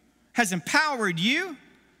 has empowered you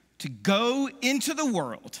to go into the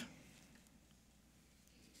world.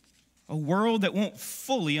 A world that won't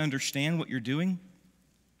fully understand what you're doing,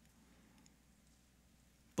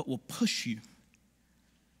 but will push you,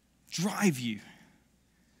 drive you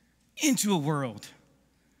into a world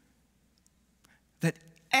that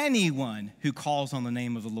anyone who calls on the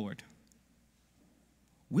name of the Lord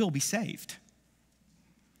will be saved.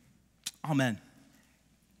 Amen.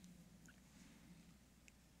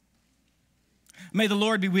 May the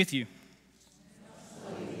Lord be with you.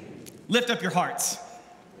 Lift up your hearts.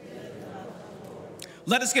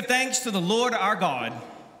 Let us give thanks to the Lord our God.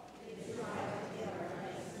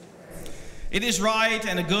 It is right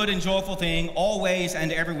and a good and joyful thing, always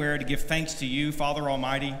and everywhere, to give thanks to you, Father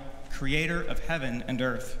Almighty, creator of heaven and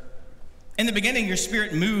earth. In the beginning, your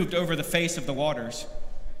Spirit moved over the face of the waters.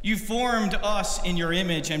 You formed us in your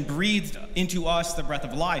image and breathed into us the breath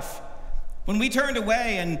of life. When we turned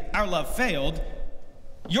away and our love failed,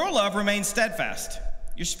 your love remained steadfast.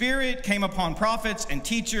 Your Spirit came upon prophets and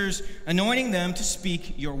teachers, anointing them to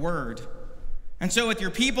speak your word. And so with your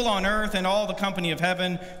people on earth and all the company of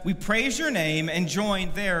heaven, we praise your name and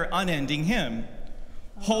join their unending hymn.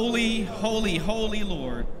 Holy, holy, holy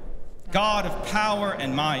Lord, God of power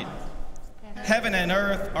and might. Heaven and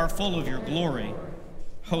earth are full of your glory.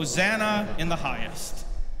 Hosanna in the highest.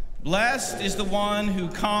 Blessed is the one who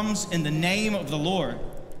comes in the name of the Lord.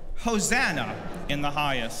 Hosanna in the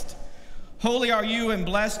highest. Holy are you, and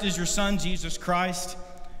blessed is your Son, Jesus Christ.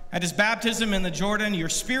 At his baptism in the Jordan, your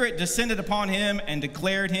Spirit descended upon him and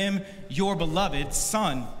declared him your beloved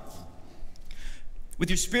Son. With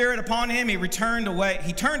your Spirit upon him, he turned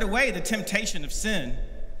away the temptation of sin.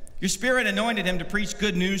 Your Spirit anointed him to preach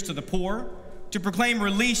good news to the poor, to proclaim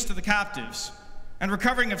release to the captives, and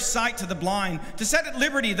recovering of sight to the blind, to set at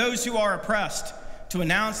liberty those who are oppressed, to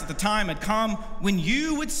announce that the time had come when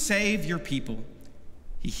you would save your people.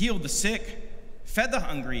 He healed the sick, fed the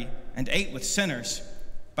hungry, and ate with sinners.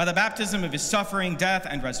 By the baptism of his suffering, death,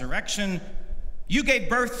 and resurrection, you gave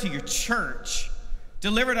birth to your church,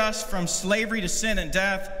 delivered us from slavery to sin and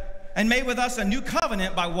death, and made with us a new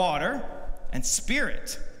covenant by water and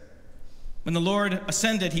Spirit. When the Lord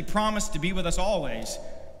ascended, he promised to be with us always,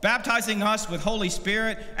 baptizing us with Holy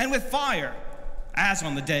Spirit and with fire, as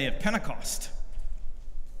on the day of Pentecost.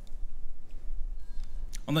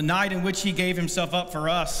 On the night in which he gave himself up for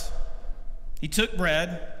us, he took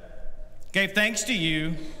bread, gave thanks to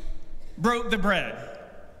you, broke the bread,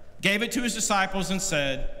 gave it to his disciples, and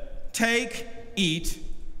said, "Take, eat.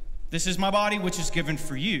 This is my body, which is given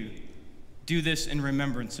for you. Do this in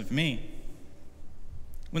remembrance of me."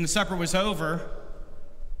 When the supper was over,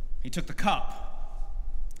 he took the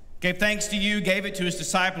cup, gave thanks to you, gave it to his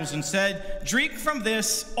disciples, and said, "Drink from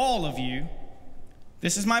this, all of you.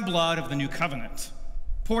 This is my blood of the new covenant,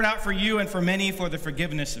 poured out for you and for many for the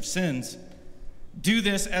forgiveness of sins. Do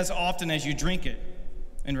this as often as you drink it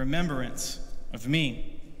in remembrance of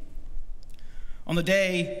me." On the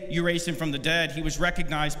day you raised him from the dead, he was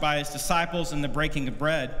recognized by his disciples in the breaking of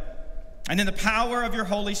bread. And in the power of your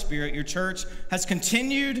Holy Spirit, your church has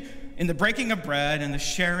continued in the breaking of bread and the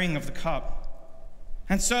sharing of the cup.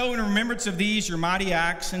 And so, in remembrance of these, your mighty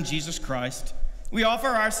acts in Jesus Christ, we offer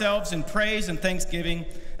ourselves in praise and thanksgiving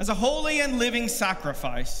as a holy and living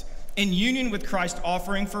sacrifice in union with Christ's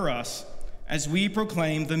offering for us as we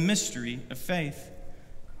proclaim the mystery of faith.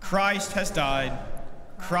 Christ has died.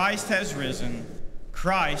 Christ has risen.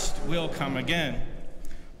 Christ will come again.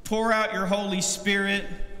 Pour out your Holy Spirit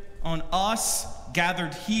on us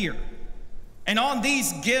gathered here and on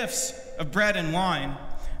these gifts of bread and wine.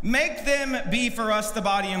 Make them be for us the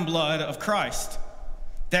body and blood of Christ,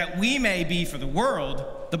 that we may be for the world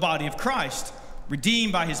the body of Christ,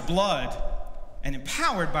 redeemed by his blood and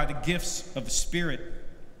empowered by the gifts of the Spirit.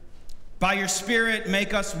 By your Spirit,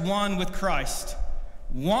 make us one with Christ,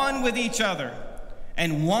 one with each other,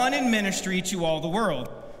 and one in ministry to all the world,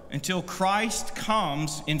 until Christ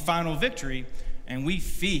comes in final victory and we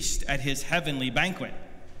feast at his heavenly banquet.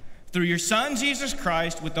 Through your Son, Jesus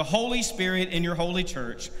Christ, with the Holy Spirit in your holy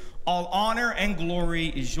church, all honor and glory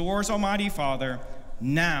is yours, Almighty Father,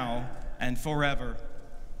 now and forever.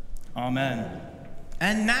 Amen.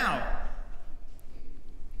 And now,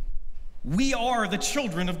 we are the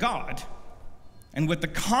children of God. And with the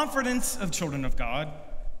confidence of children of God,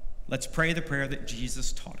 let's pray the prayer that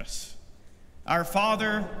Jesus taught us. Our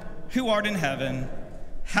Father, who art in heaven,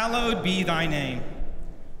 hallowed be thy name.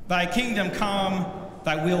 Thy kingdom come,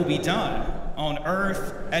 thy will be done, on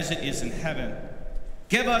earth as it is in heaven.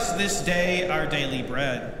 Give us this day our daily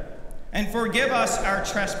bread, and forgive us our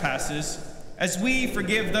trespasses, as we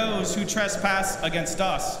forgive those who trespass against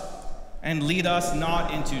us. And lead us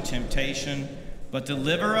not into temptation, but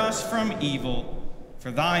deliver us from evil.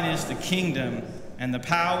 For thine is the kingdom, and the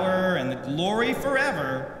power, and the glory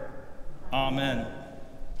forever. Amen.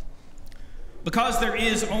 Because there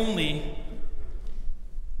is only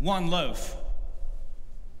one loaf,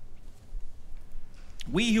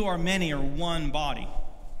 we who are many are one body.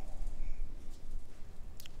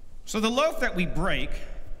 So the loaf that we break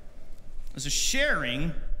is a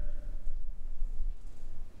sharing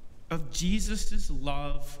of Jesus'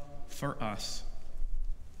 love for us.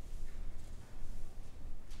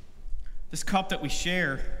 This cup that we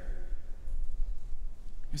share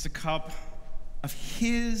is a cup of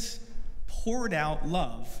his poured out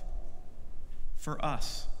love for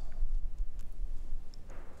us.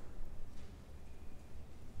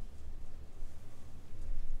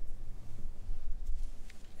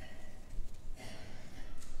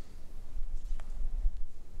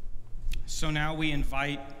 So now we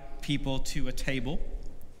invite people to a table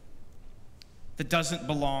that doesn't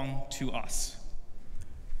belong to us.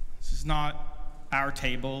 This is not our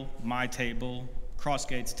table, my table,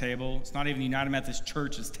 Crossgate's table. It's not even United Methodist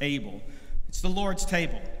Church's table. It's the Lord's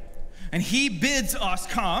table. And he bids us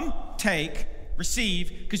come, take,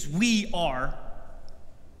 receive, because we are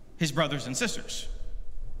his brothers and sisters.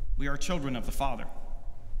 We are children of the Father.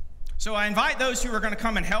 So I invite those who are going to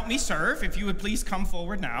come and help me serve, if you would please come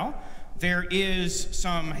forward now. There is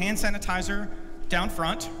some hand sanitizer down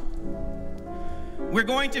front. We're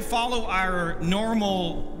going to follow our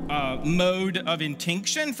normal mode of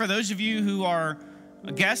intinction. For those of you who are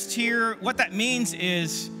guests here, what that means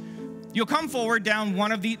is you'll come forward down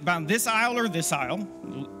this aisle or this aisle,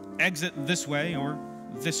 exit this way or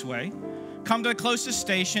this way, come to the closest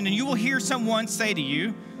station, and you will hear someone say to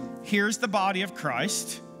you, "Here's the body of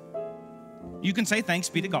Christ." You can say, "Thanks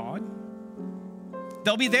be to God."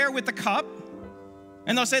 They'll be there with the cup,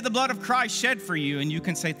 and they'll say, "The blood of Christ shed for you," and you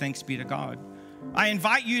can say, "Thanks be to God." I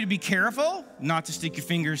invite you to be careful not to stick your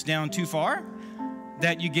fingers down too far,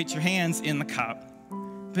 that you get your hands in the cup.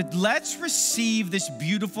 But let's receive this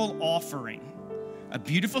beautiful offering, a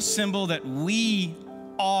beautiful symbol that we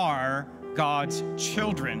are God's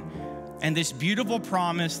children. And this beautiful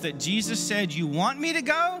promise that Jesus said, "You want me to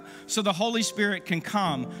go so the Holy Spirit can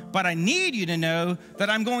come, but I need you to know that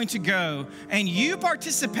I'm going to go, and you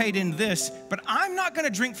participate in this, but I'm not going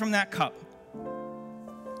to drink from that cup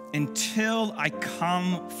until I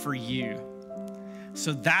come for you."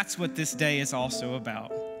 So that's what this day is also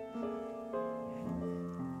about.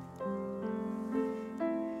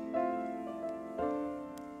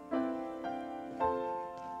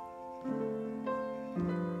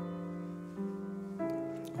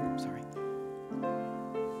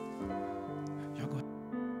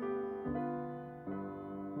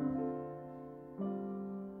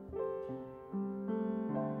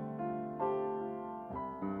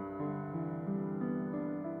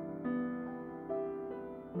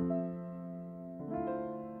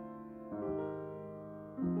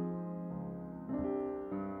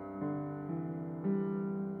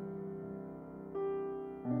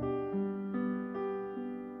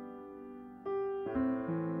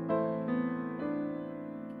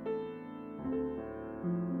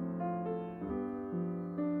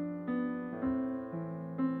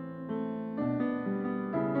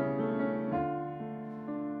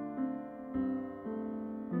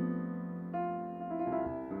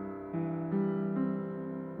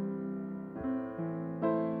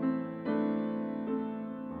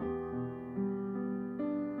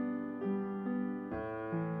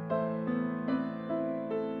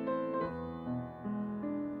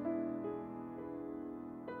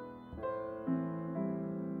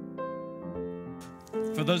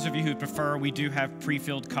 For those of you who prefer, we do have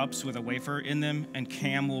pre-filled cups with a wafer in them, and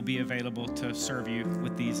Cam will be available to serve you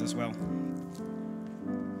with these as well.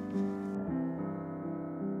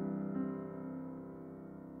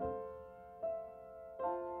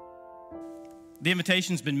 The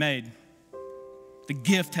invitation's been made. The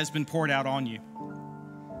gift has been poured out on you.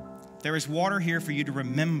 There is water here for you to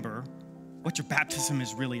remember what your baptism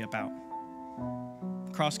is really about.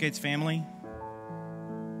 Crossgates family,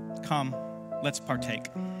 come, let's partake.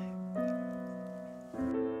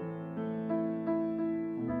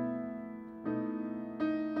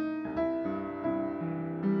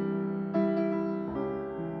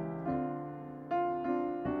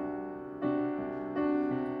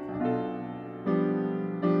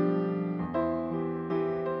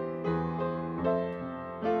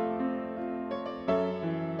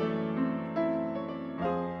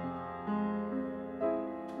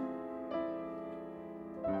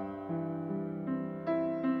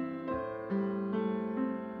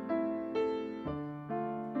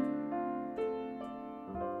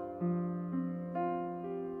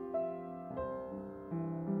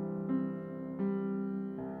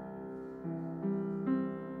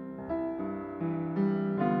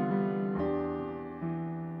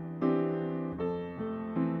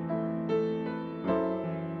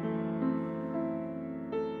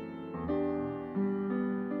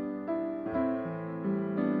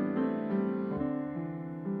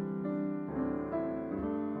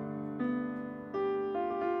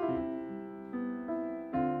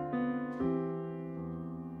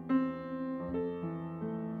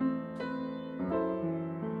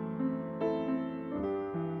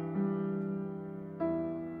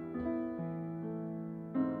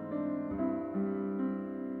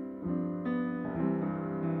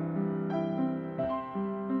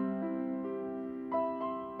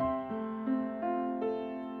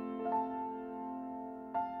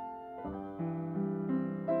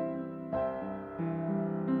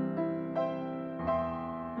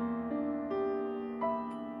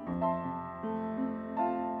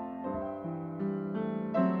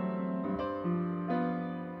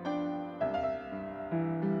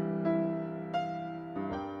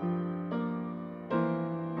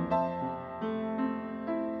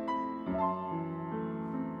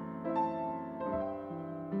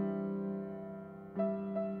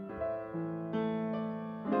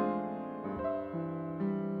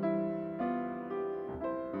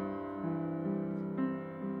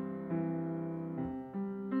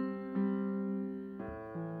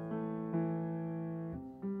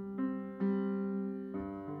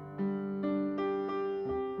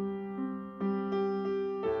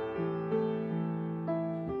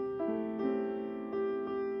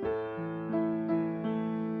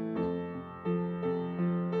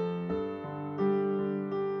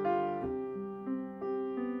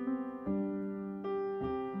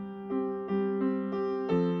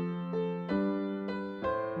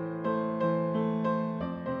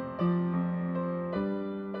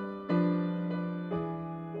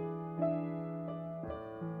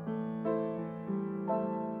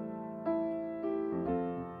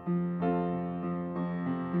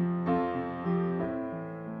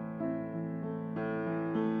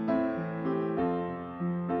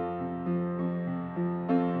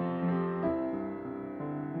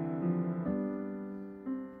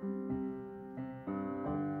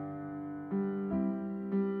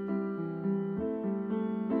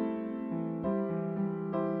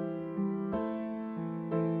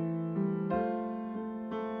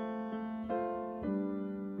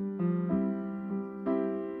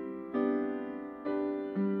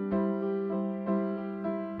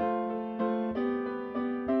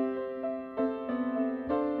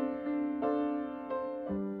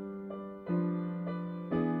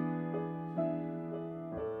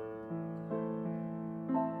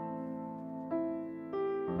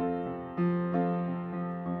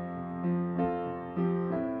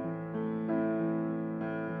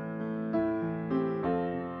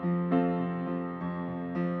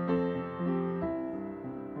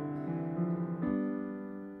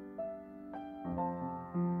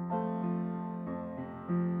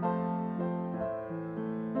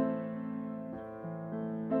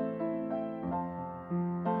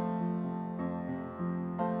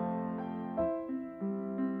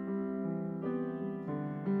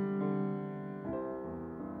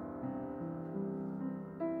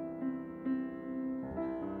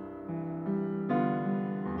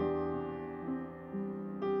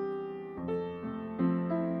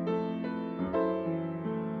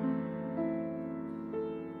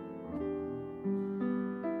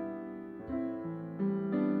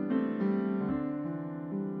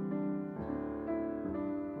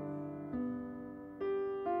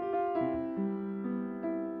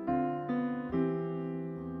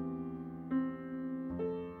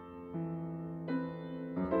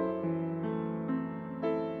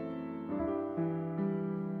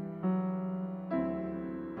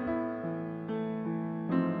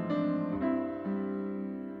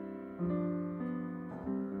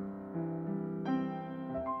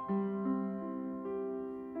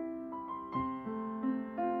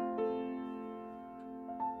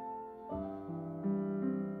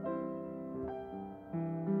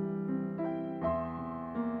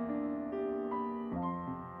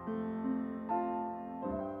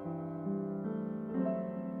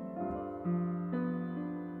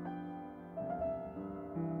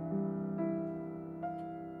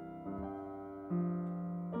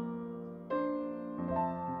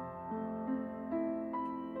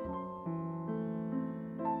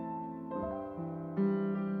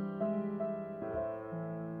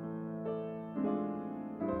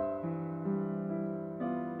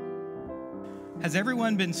 Has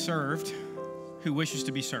everyone been served who wishes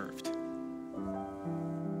to be served?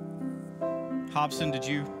 Hobson, did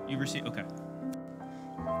you receive? Okay.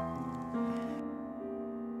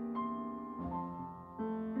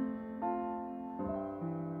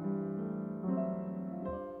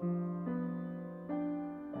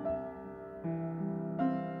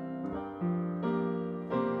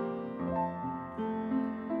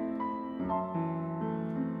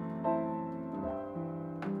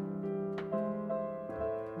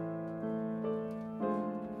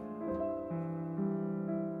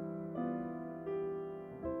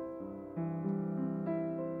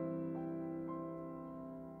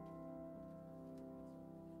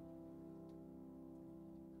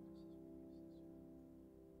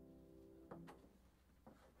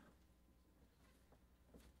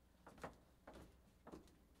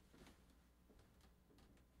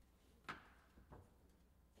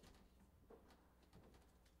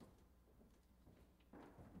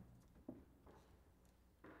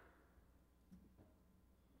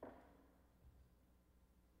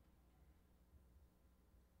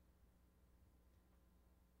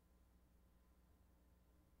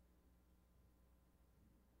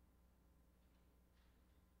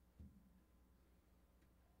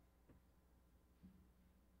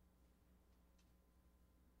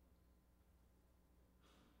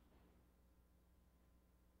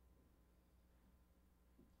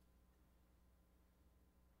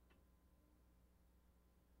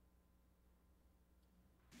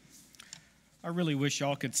 I really wish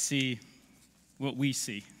y'all could see what we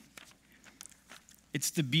see.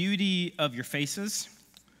 It's the beauty of your faces,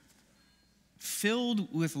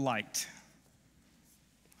 filled with light,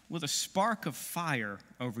 with a spark of fire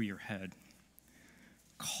over your head,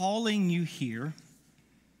 calling you here,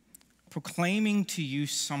 proclaiming to you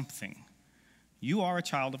something. You are a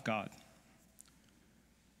child of God.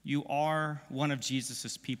 You are one of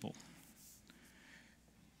Jesus' people.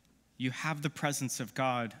 You have the presence of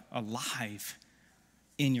God alive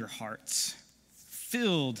in your hearts,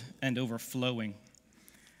 filled and overflowing,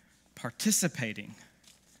 participating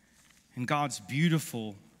in God's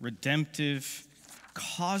beautiful, redemptive,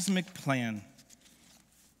 cosmic plan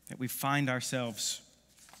that we find ourselves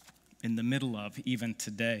in the middle of even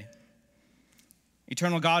today.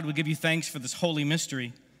 Eternal God, we give you thanks for this holy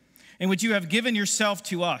mystery in which you have given yourself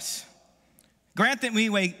to us. Grant that we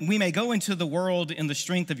may go into the world in the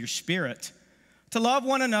strength of your Spirit, to love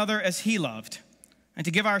one another as he loved, and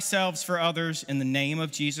to give ourselves for others in the name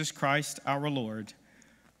of Jesus Christ our Lord.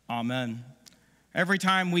 Amen. Every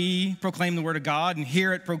time we proclaim the word of God and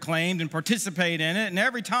hear it proclaimed and participate in it, and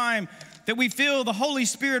every time that we feel the Holy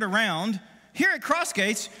Spirit around, here at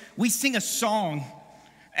Crossgates, we sing a song.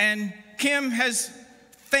 And Kim has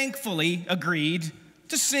thankfully agreed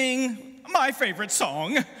to sing my favorite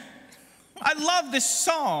song. I love this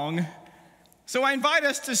song, so I invite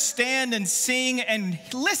us to stand and sing and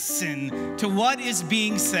listen to what is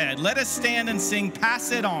being said. Let us stand and sing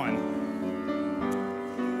 "Pass It On."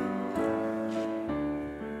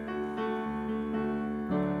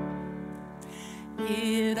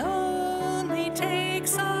 It only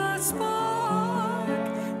takes a spark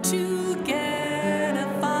to get a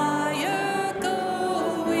fire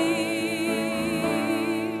going,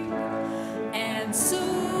 and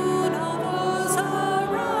soon all those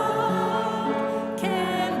around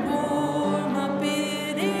can warm up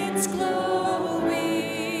in its glowing.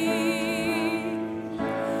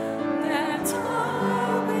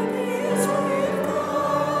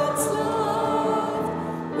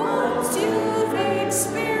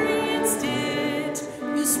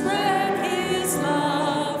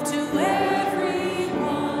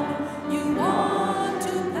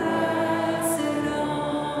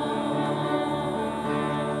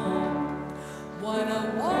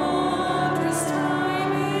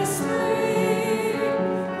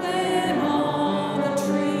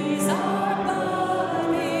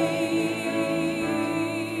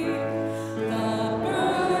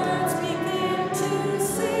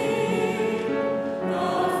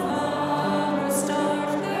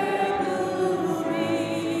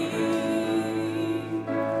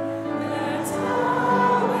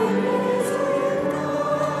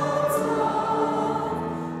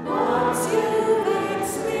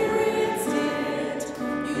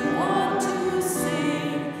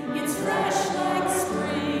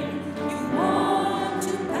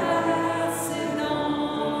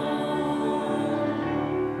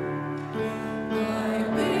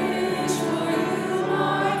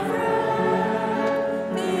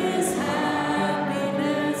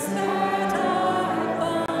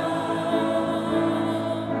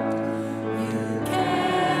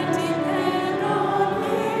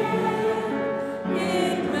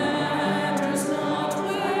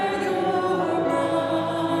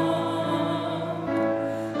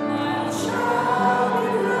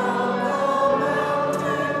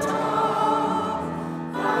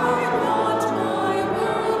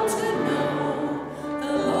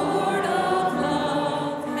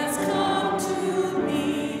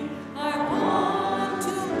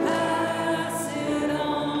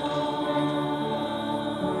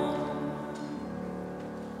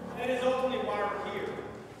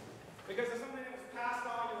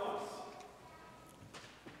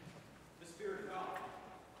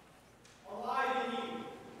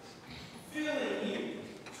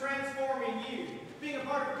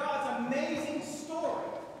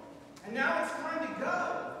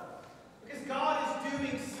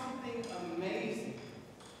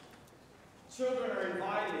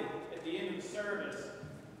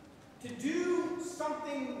 to do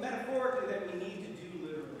something metaphorically that we need to do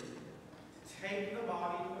literally. To take the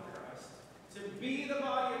body of Christ, to be the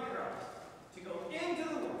body of Christ, to go into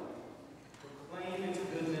the world, proclaim His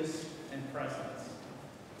goodness and presence.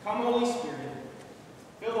 Come, Holy Spirit,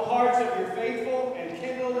 fill the hearts of your faithful and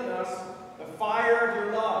kindle in us the fire of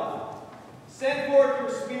your love. Send forth your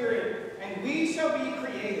Spirit, and we shall be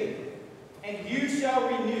created, and you shall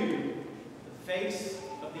renew the face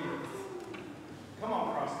of the earth. Come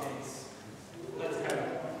on, Cross Gates. Let's go.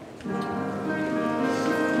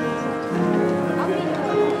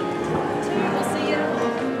 We'll see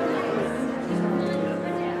you.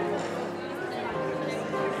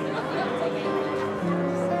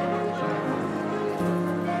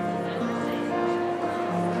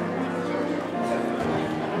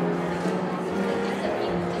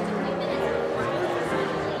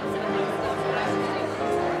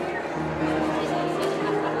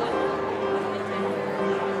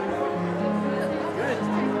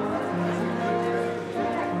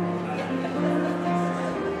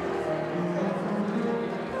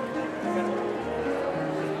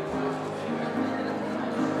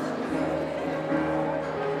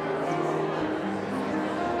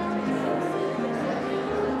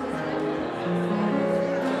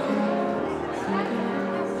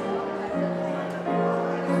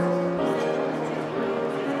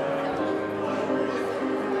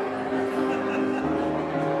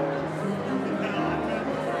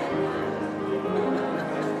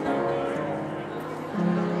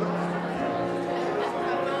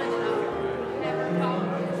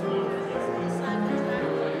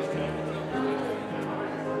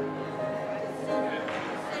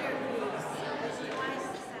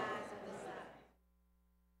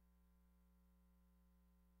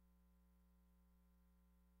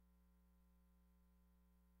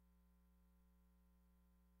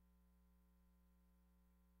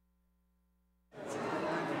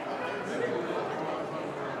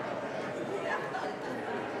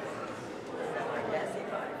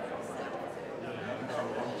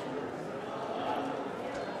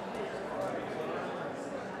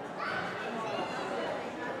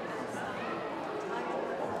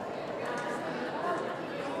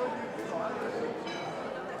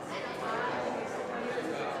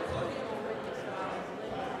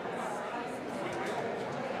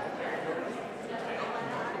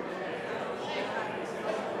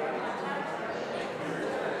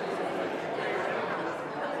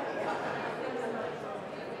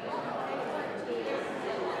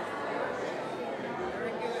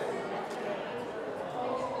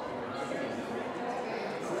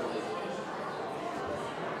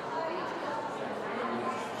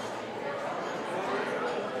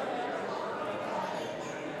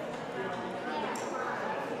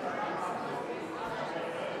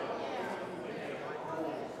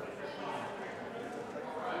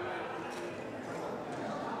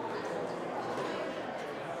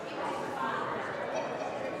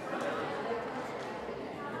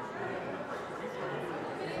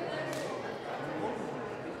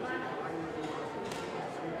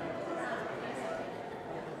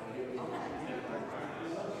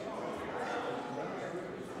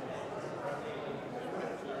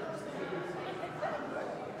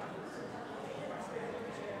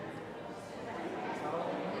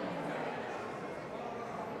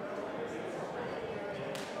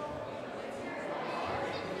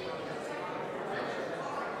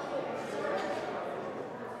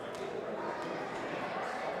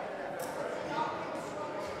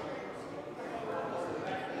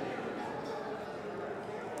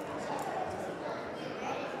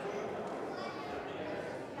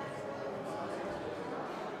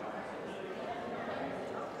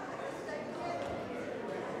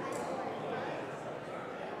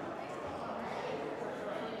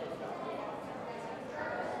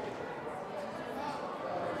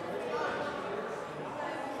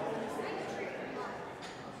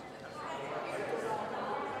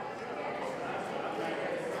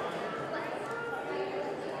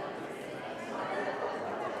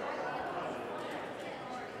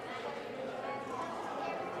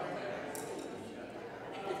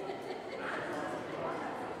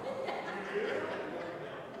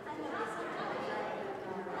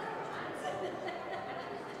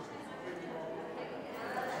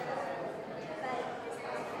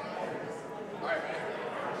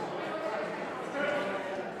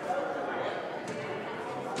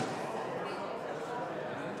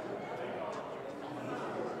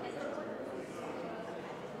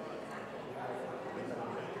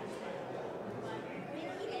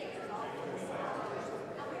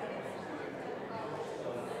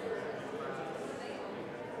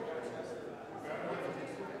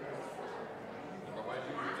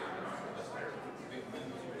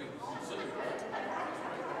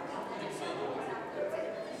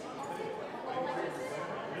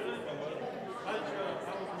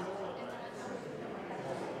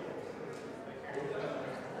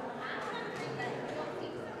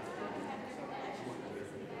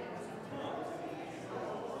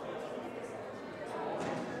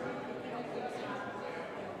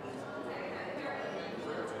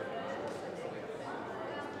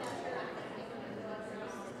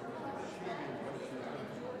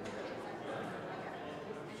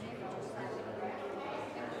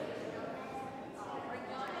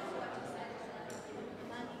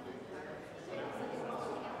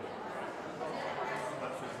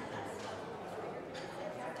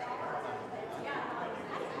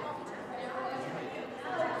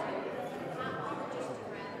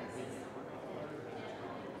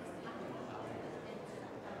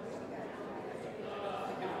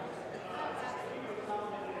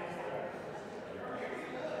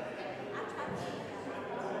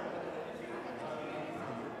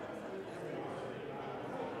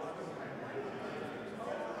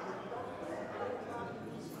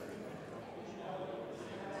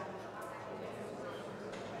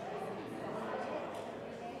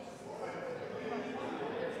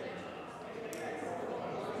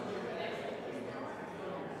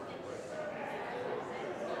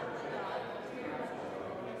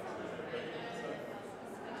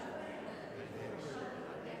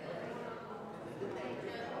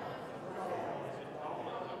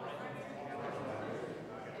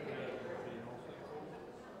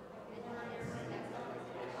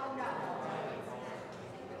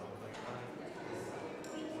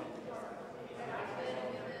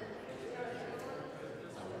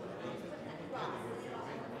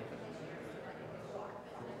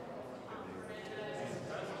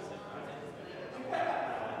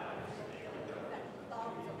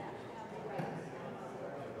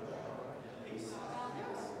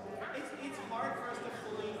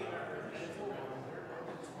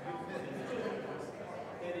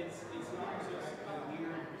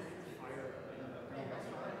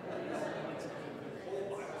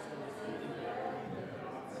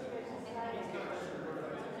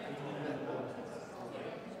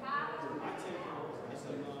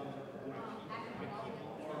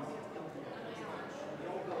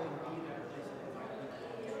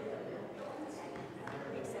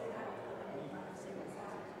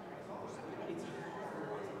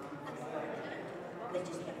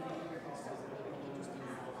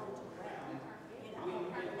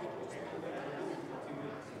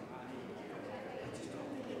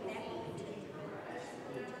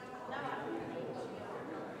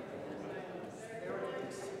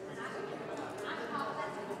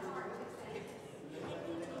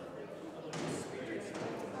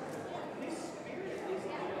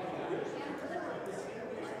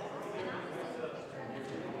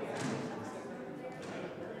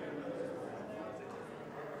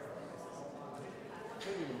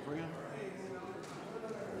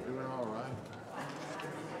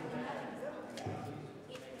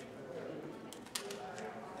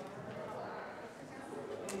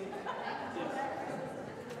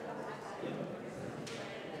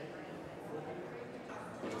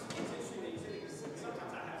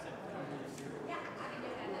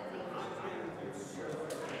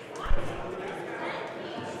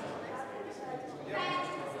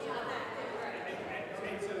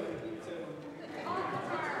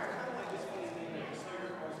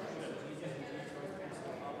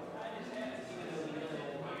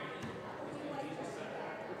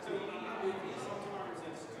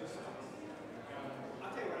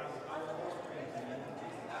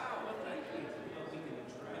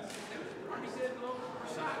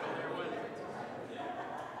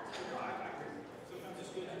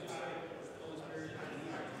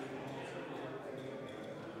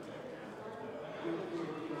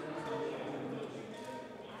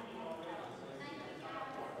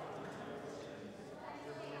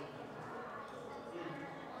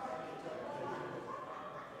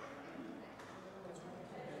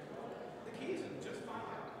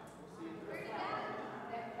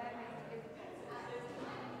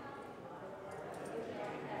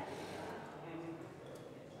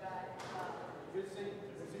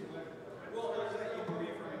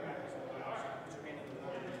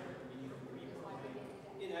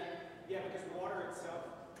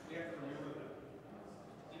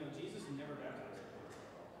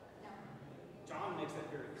 against that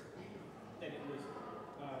period. That it was,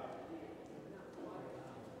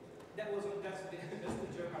 that's the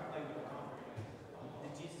joke I played with the conference.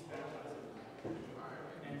 Did Jesus baptize him?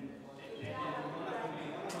 And one of them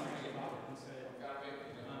gave up and said,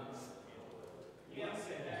 one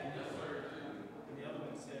said that, and the other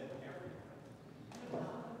one said everything.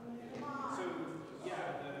 So,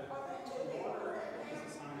 yeah, the water is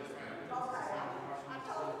a sign of washing.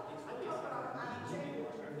 It's really a sign of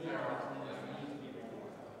need to be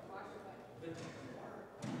reborn. But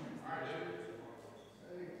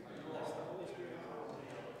that's the Holy Spirit.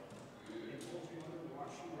 It pulls you under,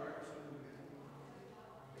 wash you,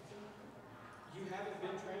 you haven't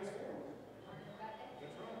been transformed.